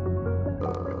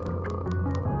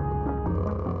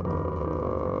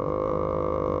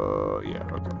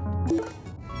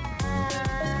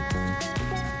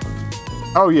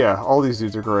 Oh yeah, all these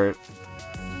dudes are great.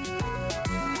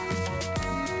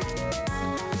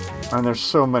 And there's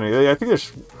so many. I think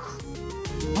there's...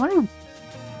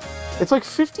 It's like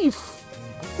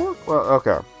 54... Well,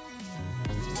 okay.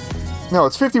 No,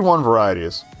 it's 51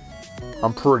 varieties.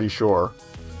 I'm pretty sure.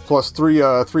 Plus three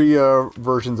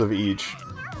versions of each.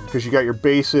 Because you got your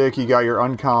basic, you got your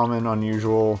uncommon,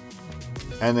 unusual,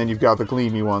 and then you've got the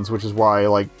gleamy ones, which is why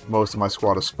like most of my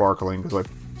squad is sparkling, because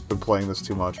I've been playing this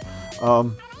too much.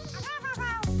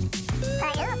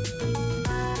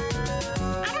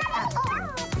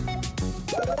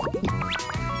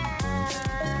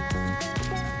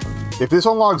 If this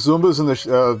unlocks Zumbas in the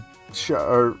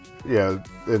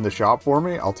in the shop for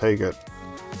me, I'll take it.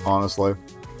 Honestly.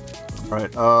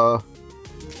 Alright,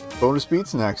 bonus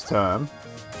beats next time.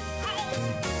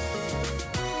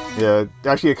 Yeah,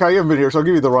 actually, Kai, you haven't been here, so I'll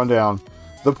give you the rundown.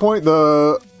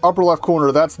 The upper left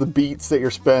corner, that's the beats that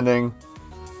you're spending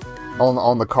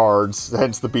on the cards,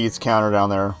 hence the beats counter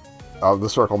down there. The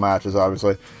circle matches,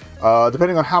 obviously.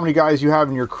 Depending on how many guys you have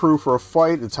in your crew for a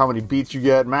fight, it's how many beats you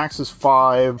get. Max is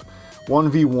 5.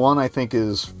 1v1, I think,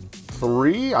 is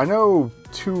 3. I know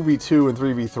 2v2 and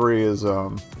 3v3 is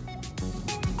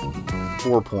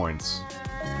 4 points.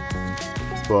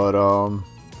 But,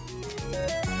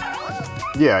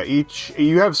 yeah,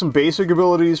 you have some basic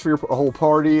abilities for your whole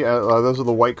party. Those are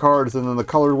the white cards, and then the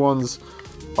colored ones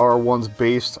are ones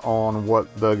based on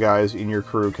what the guys in your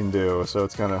crew can do. So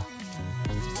it's kind of...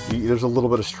 There's a little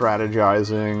bit of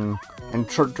strategizing, and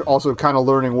also kind of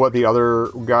learning what the other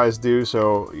guys do,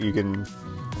 so you can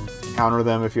counter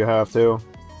them if you have to.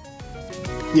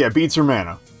 Yeah, beats are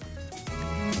mana.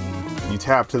 You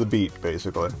tap to the beat,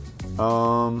 basically.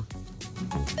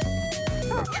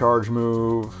 Charge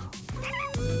move.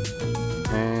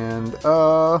 And,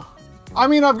 I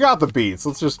mean, I've got the beats.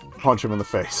 Let's just punch him in the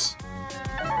face.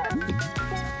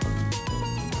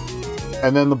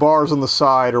 And then the bars on the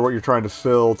side are what you're trying to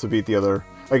fill to beat the other.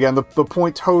 Again, the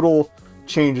point total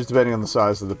changes depending on the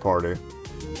size of the party.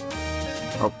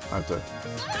 Oh, I have to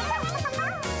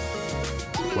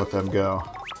let them go.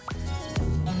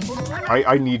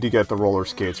 I need to get the roller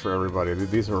skates for everybody.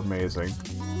 These are amazing.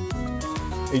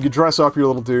 You can dress up your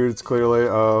little dudes, clearly.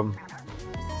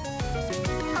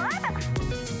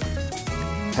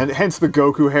 And hence the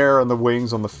Goku hair and the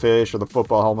wings on the fish, or the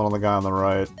football helmet on the guy on the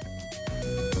right.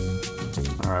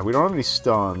 Alright, we don't have any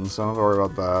stuns, so I don't have to worry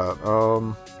about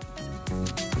that.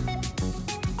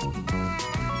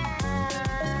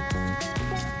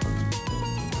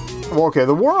 Well, okay,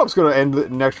 the war-up's going to end the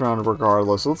next round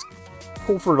regardless, so let's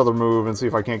pull for another move and see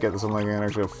if I can't get something I can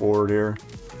actually afford here.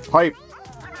 Hype.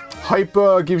 Hype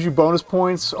gives you bonus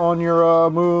points on your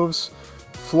moves.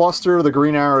 Fluster, the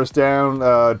green arrow is down,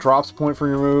 drops a point for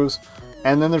your moves.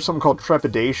 And then there's something called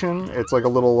Trepidation. It's like a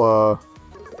little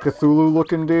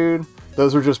Cthulhu-looking dude.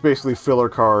 Those are just basically filler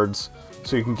cards,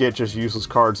 so you can get just useless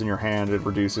cards in your hand. It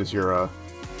reduces your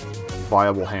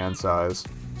viable hand size.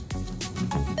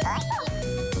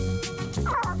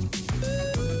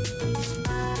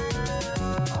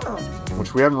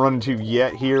 Which we haven't run into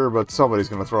yet here, but somebody's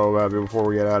going to throw it at me before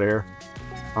we get out of here.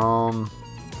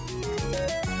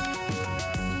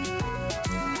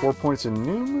 4 points in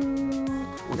new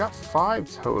move. We got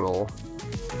 5 total.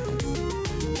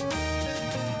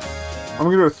 I'm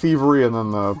gonna go thievery and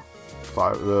then the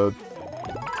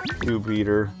noob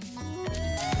beater.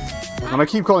 And I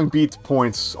keep calling beats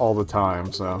points all the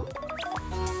time, so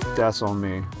that's on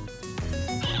me.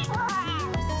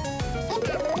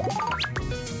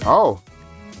 Oh!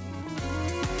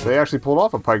 They actually pulled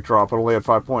off a pike drop, but only had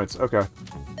 5 points. Okay.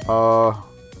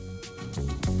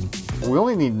 We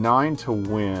only need 9 to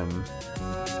win.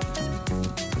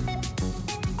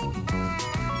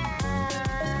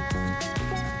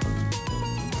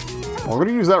 Well, I'm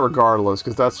gonna use that regardless,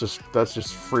 because that's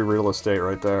just free real estate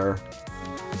right there.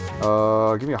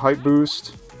 Give me a hype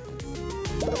boost.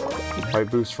 Hype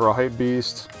boost for a hype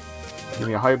beast. Give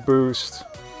me a hype boost.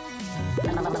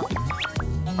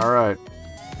 Alright.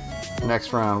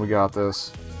 Next round, we got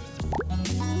this.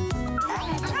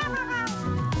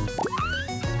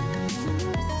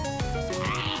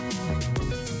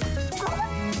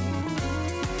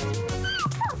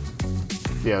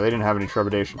 Yeah, they didn't have any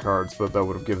trepidation cards, but that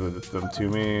would have given them to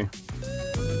me.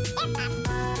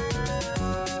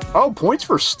 Oh, points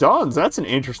for stuns! That's an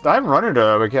interesting... I haven't run into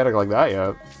a mechanic like that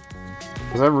yet.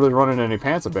 Because I haven't really run into any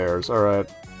Panther Bears. Alright.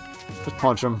 Just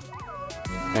punch him.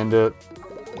 End it.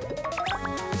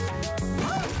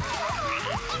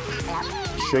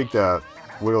 Shake that.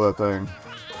 Wiggle that thing.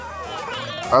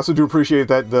 I also do appreciate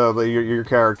that your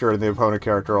character and the opponent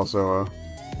character also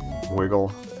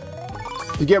wiggle.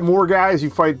 You get more guys, you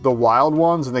fight the wild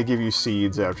ones, and they give you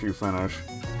seeds after you finish.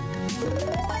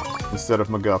 Instead of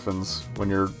MacGuffins, when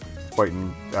you're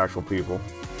fighting actual people.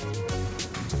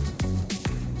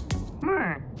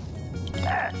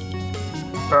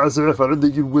 As if I didn't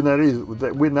think you'd win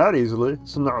that easily.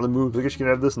 Some gnarly moves. I guess you can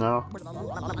have this now.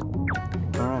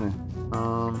 Alrighty.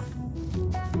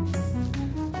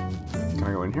 Can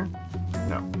I go in here?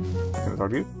 No. Can I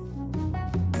talk to you?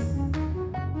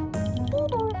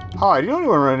 Hi, do you know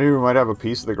anyone around here who might have a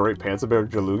piece of the great Panther Bear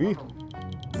Jalugi?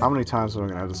 How many times am I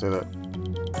going to have to say that?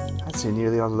 I'd say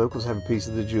nearly all the locals have a piece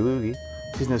of the Jalugi.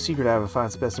 It's no secret I have a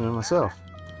fine specimen myself.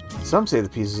 Some say the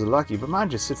pieces are lucky, but mine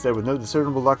just sits there with no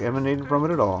discernible luck emanating from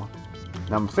it at all.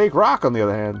 Now, my fake rock, on the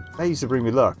other hand, that used to bring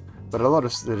me luck, but I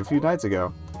lost it a few nights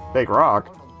ago. Fake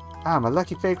rock? Ah, my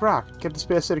lucky fake rock. Kept a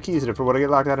spare set of keys in it for when I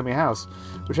get locked out of my house,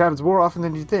 which happens more often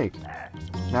than you'd think.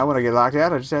 Now when I get locked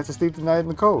out, I just have to sleep the night in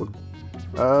the cold.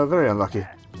 Very unlucky.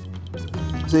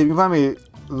 So if you can find me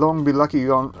long be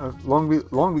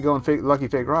gone fake lucky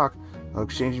fake rock, I'll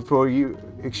exchange it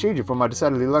for my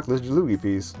decidedly luckless Jalugi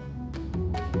piece.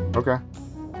 Okay.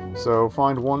 So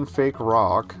find one fake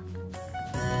rock.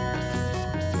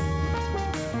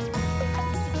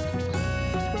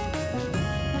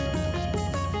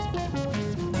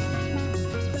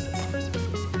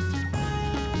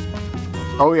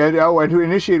 Oh yeah, oh, and to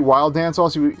initiate wild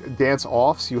dance-offs,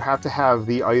 you have to have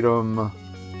the item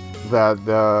that,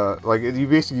 like, you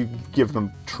basically give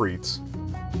them treats.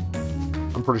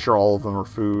 I'm pretty sure all of them are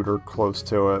food or close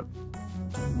to it.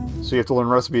 So you have to learn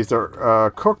recipes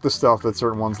to cook the stuff that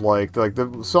certain ones like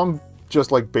some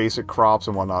just like basic crops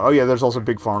and whatnot. Oh yeah, there's also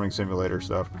big farming simulator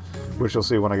stuff, which you'll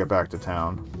see when I get back to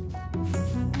town.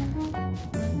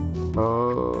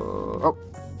 Oh.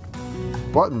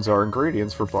 Buttons are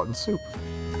ingredients for button soup.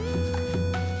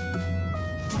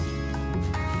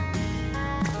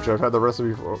 Which I've had the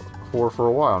recipe for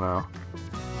a while now.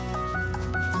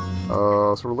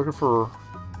 So we're looking for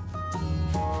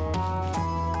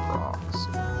rocks.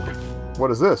 What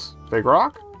is this? Fake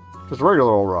rock? Just a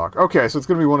regular old rock. Okay, so it's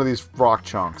gonna be one of these rock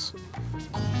chunks.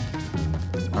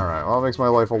 Alright, well that makes my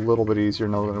life a little bit easier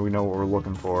now that we know what we're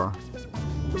looking for.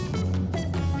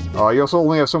 You also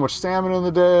only have so much stamina in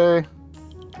the day.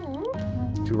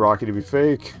 Too rocky to be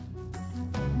fake.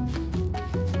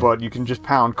 But you can just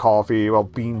pound coffee, well,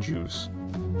 bean juice.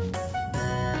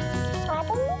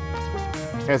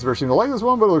 Can't ever seem to like this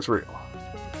one, but it looks real.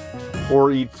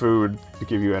 Or eat food to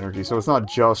give you energy, so it's not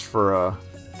just for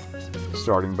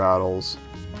starting battles.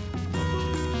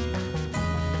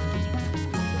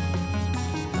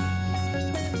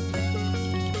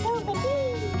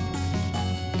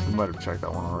 We might have checked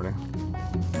that one already.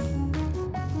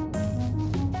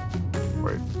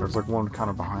 Wait, there's like one kind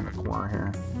of behind the corner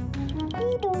here.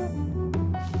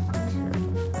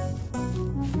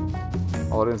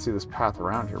 Oh, I didn't see this path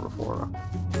around here before.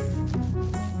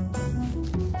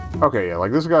 Okay, yeah,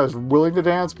 like this guy's willing to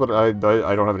dance, but I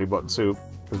don't have any button soup,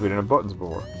 because we didn't have buttons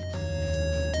before.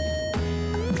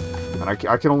 And I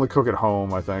can only cook at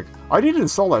home, I think. I need to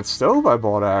install that stove I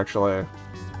bought, actually.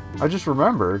 I just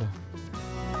remembered.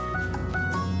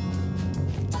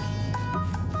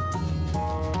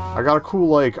 I got a cool,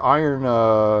 like, iron,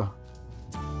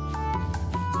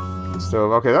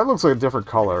 stove. Okay, that looks like a different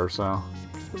color, so...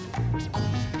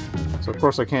 So So of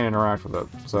course I can't interact with it,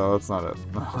 so that's not it.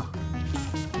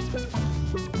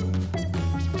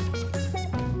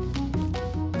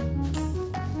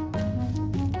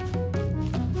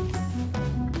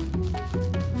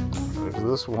 There's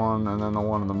this one, and then the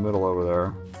one in the middle over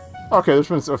there. Okay, there's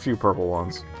been a few purple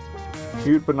ones.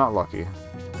 Cute, but not lucky.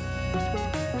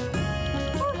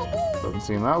 Doesn't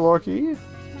seem that lucky.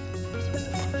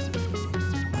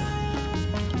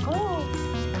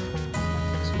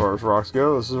 As far as rocks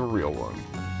go, this is a real one.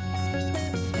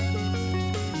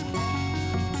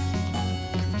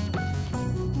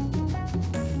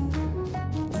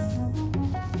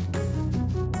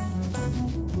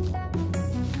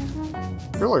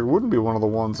 I feel like it wouldn't be one of the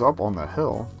ones up on the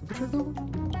hill. Did we check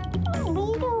that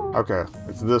one? Okay,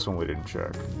 it's this one we didn't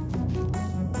check.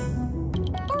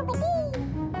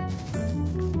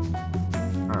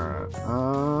 Alright,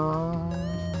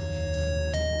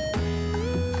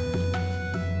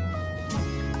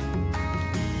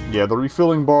 yeah, the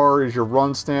refilling bar is your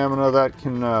run stamina. That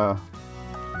can,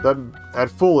 that at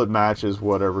full it matches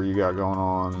whatever you got going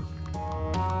on.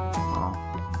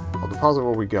 I'll deposit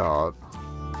what we got.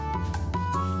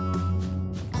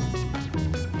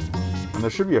 And there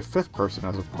should be a 5th person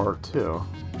as a part, too.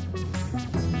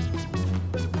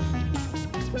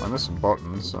 I missed some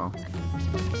buttons, so...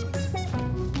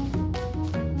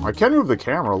 I can move the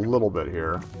camera a little bit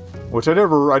here. Which I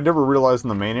never realized in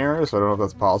the main area, so I don't know if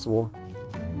that's possible.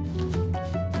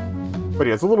 But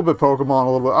yeah, it's a little bit Pokemon, a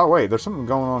little bit... Oh, wait, there's something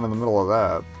going on in the middle of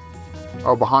that.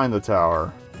 Oh, behind the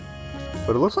tower.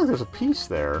 But it looks like there's a piece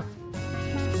there.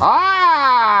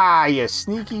 Ah! You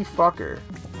sneaky fucker.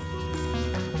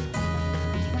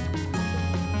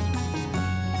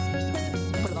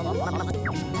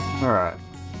 Alright.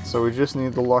 So we just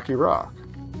need the Lucky Rock.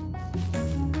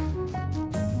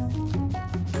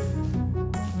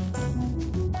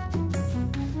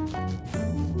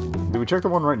 Did we check the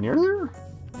one right near there?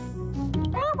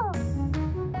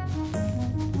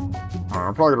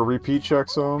 I'm probably gonna repeat check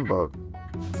some, but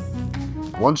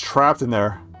one's trapped in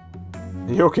there. Are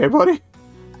you okay, buddy?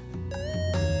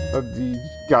 He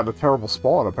got a terrible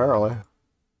spawn, apparently.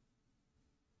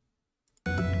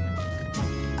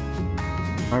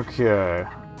 Okay,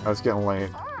 that's getting late.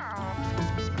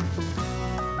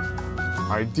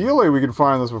 Ideally, we can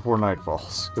find this before night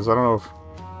falls, because I don't know if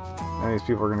any of these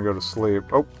people are gonna go to sleep.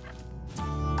 Oh,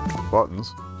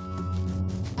 buttons.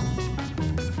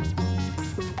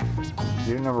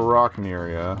 You didn't have a rock near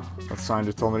you. That sign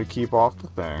just told me to keep off the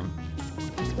thing.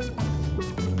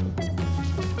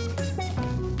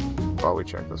 While we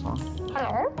check this one.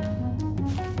 Hello?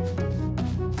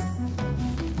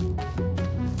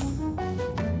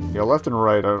 Yeah, left and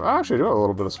right. I actually do have a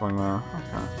little bit of swing there.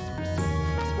 Okay.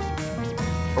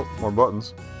 Oh, more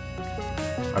buttons.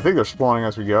 I think they're spawning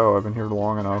as we go. I've been here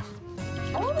long enough.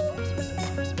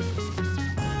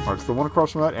 Alright, so the one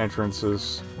across from that entrance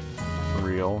is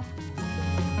real.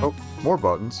 Oh, more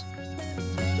buttons.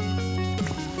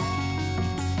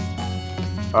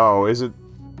 Oh, is it...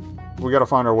 We gotta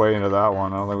find our way into that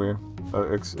one. I don't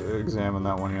think we examined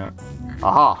that one yet.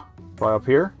 Aha! Right up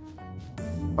here?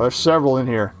 Oh, there's several in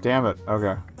here. Damn it.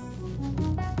 Okay.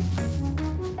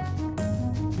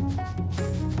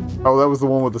 Oh, that was the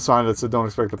one with the sign that said don't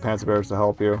expect the Panther Bears to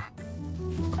help you.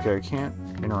 Okay, I can't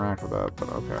interact with that, but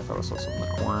okay, I thought I saw something in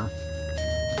the corner.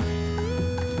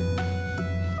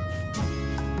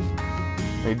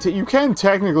 You can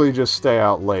technically just stay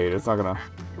out late. It's not gonna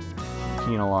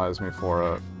penalize me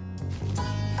for it.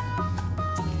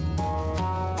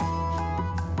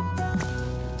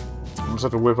 I'm just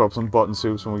have to whip up some button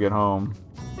soups when we get home.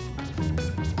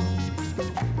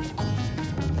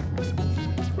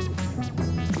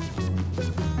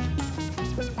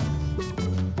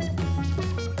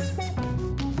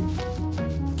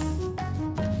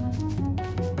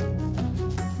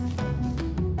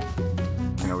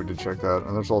 Yeah, we did check that.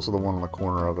 And there's also the one in the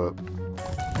corner of it.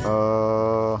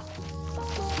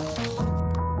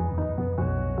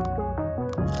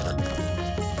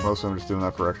 Mostly I'm just doing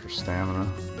that for extra stamina.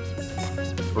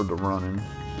 For the running.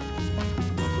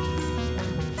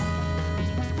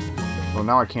 Well,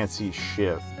 now I can't see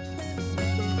shit.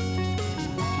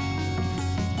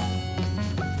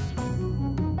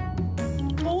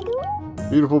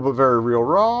 Beautiful but very real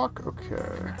rock.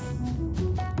 Okay.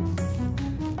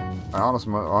 I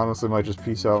honestly might just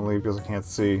peace out and leave because I can't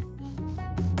see.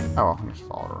 Oh, well, just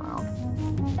follow it around.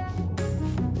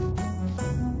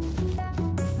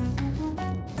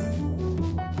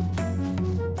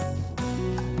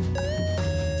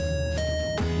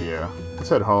 Let's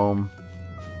head home.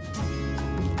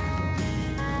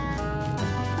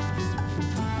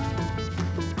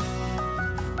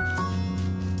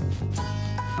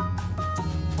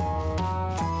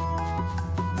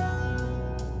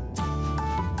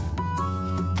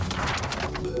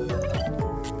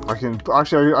 I can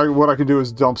actually. What I can do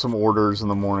is dump some orders in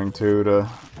the morning too to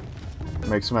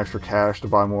make some extra cash to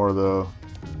buy more of the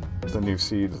new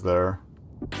seeds there.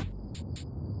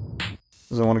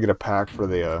 Because I want to get a pack for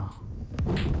the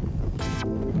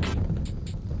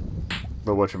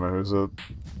whatchamahoo's it.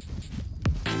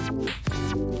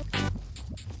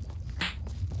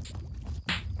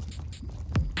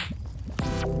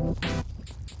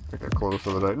 I think I closed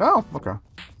for the day. No, okay.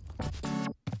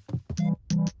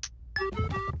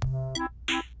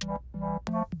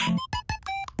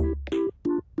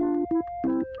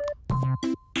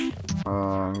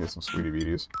 Get some sweetie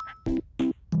beaties. I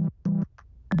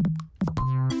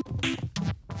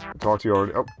talked to you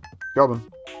already. Oh, Kelvin.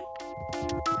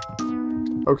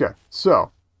 Okay,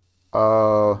 so I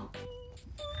don't know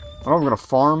if I'm gonna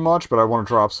farm much, but I want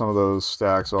to drop some of those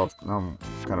stacks off. I'm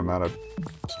kind of mad I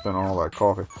spent all that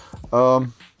coffee.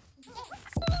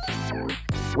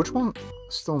 Which one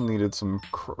still needed some?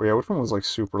 Yeah, which one was like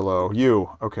super low?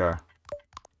 You. Okay.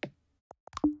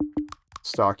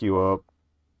 Stock you up.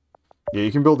 Yeah,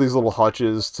 you can build these little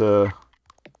hutches to...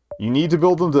 You need to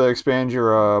build them to expand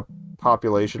your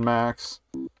population max.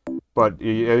 But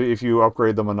if you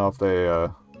upgrade them enough, they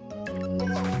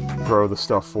grow the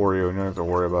stuff for you, and you don't have to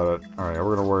worry about it. Alright,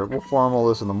 we'll farm all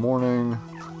this in the morning.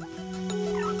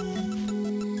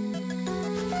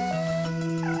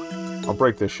 I'll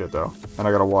break this shit, though. And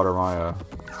I gotta water my,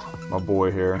 my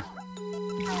boy here.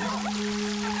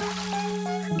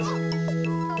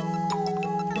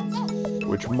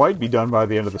 Which might be done by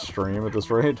the end of the stream at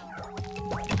this rate.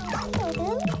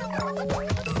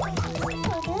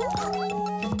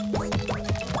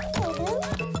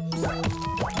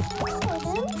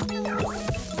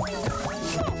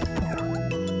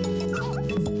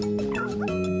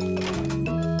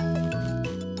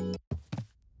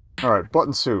 Alright,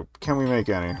 button soup. Can we make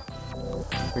any?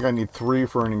 I think I need 3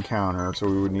 for an encounter, so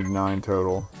we would need 9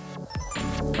 total.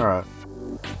 Alright.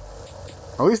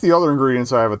 At least the other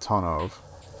ingredients I have a ton of.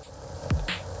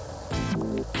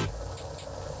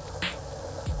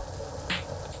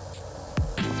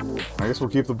 I guess we'll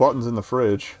keep the buttons in the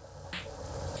fridge.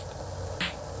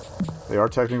 They are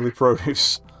technically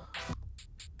produce.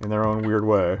 In their own weird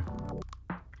way.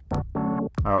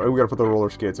 Oh, we gotta put the roller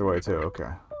skates away too, okay.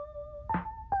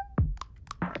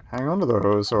 Right, hang on to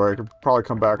those so I could probably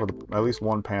come back with at least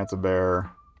 1 Panther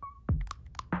Bear.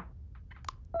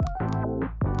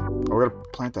 Oh, we gotta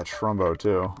plant that Shrumbo,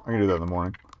 too. I can do that in the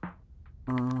morning.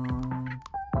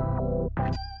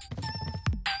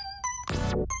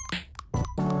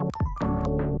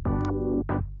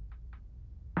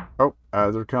 Oh,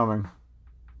 ads are coming.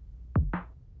 I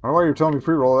don't know why you're telling me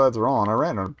pre-roll ads are on. I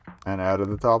ran an ad at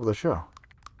the top of the show.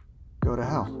 Go to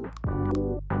hell.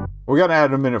 We got an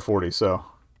ad in 1:40, so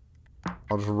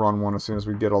I'll just run one as soon as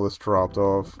we get all this dropped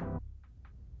off.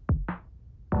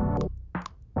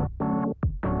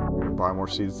 Buy more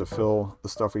seeds to fill the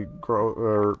stuff we grow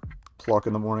or pluck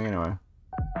in the morning anyway.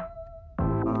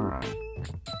 Alright.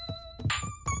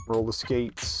 Roll the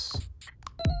skates.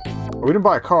 Oh, we didn't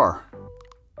buy a car.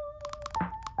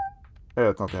 Yeah,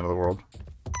 it's not the end of the world.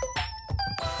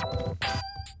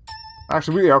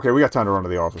 Actually, okay, we got time to run to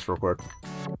the office real quick.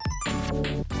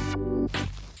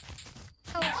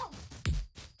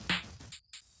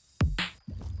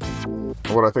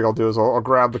 What I think I'll do is I'll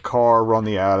grab the car, run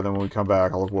the ad, and then when we come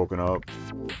back, I'll have woken up.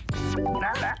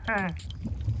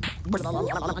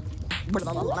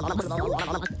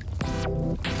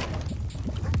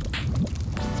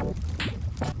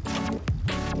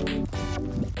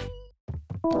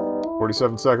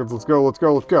 "47 seconds, let's go, let's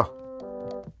go, let's go."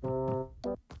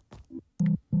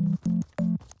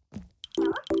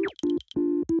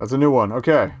 That's a new one,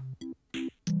 okay.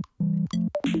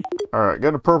 Alright,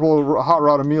 getting a purple Hot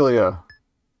Rod Amelia.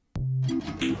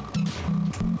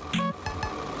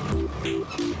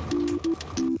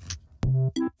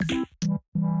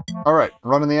 Alright,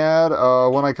 running the ad.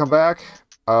 When I come back,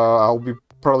 I'll be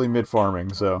probably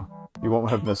mid-farming, so you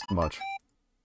won't have missed much.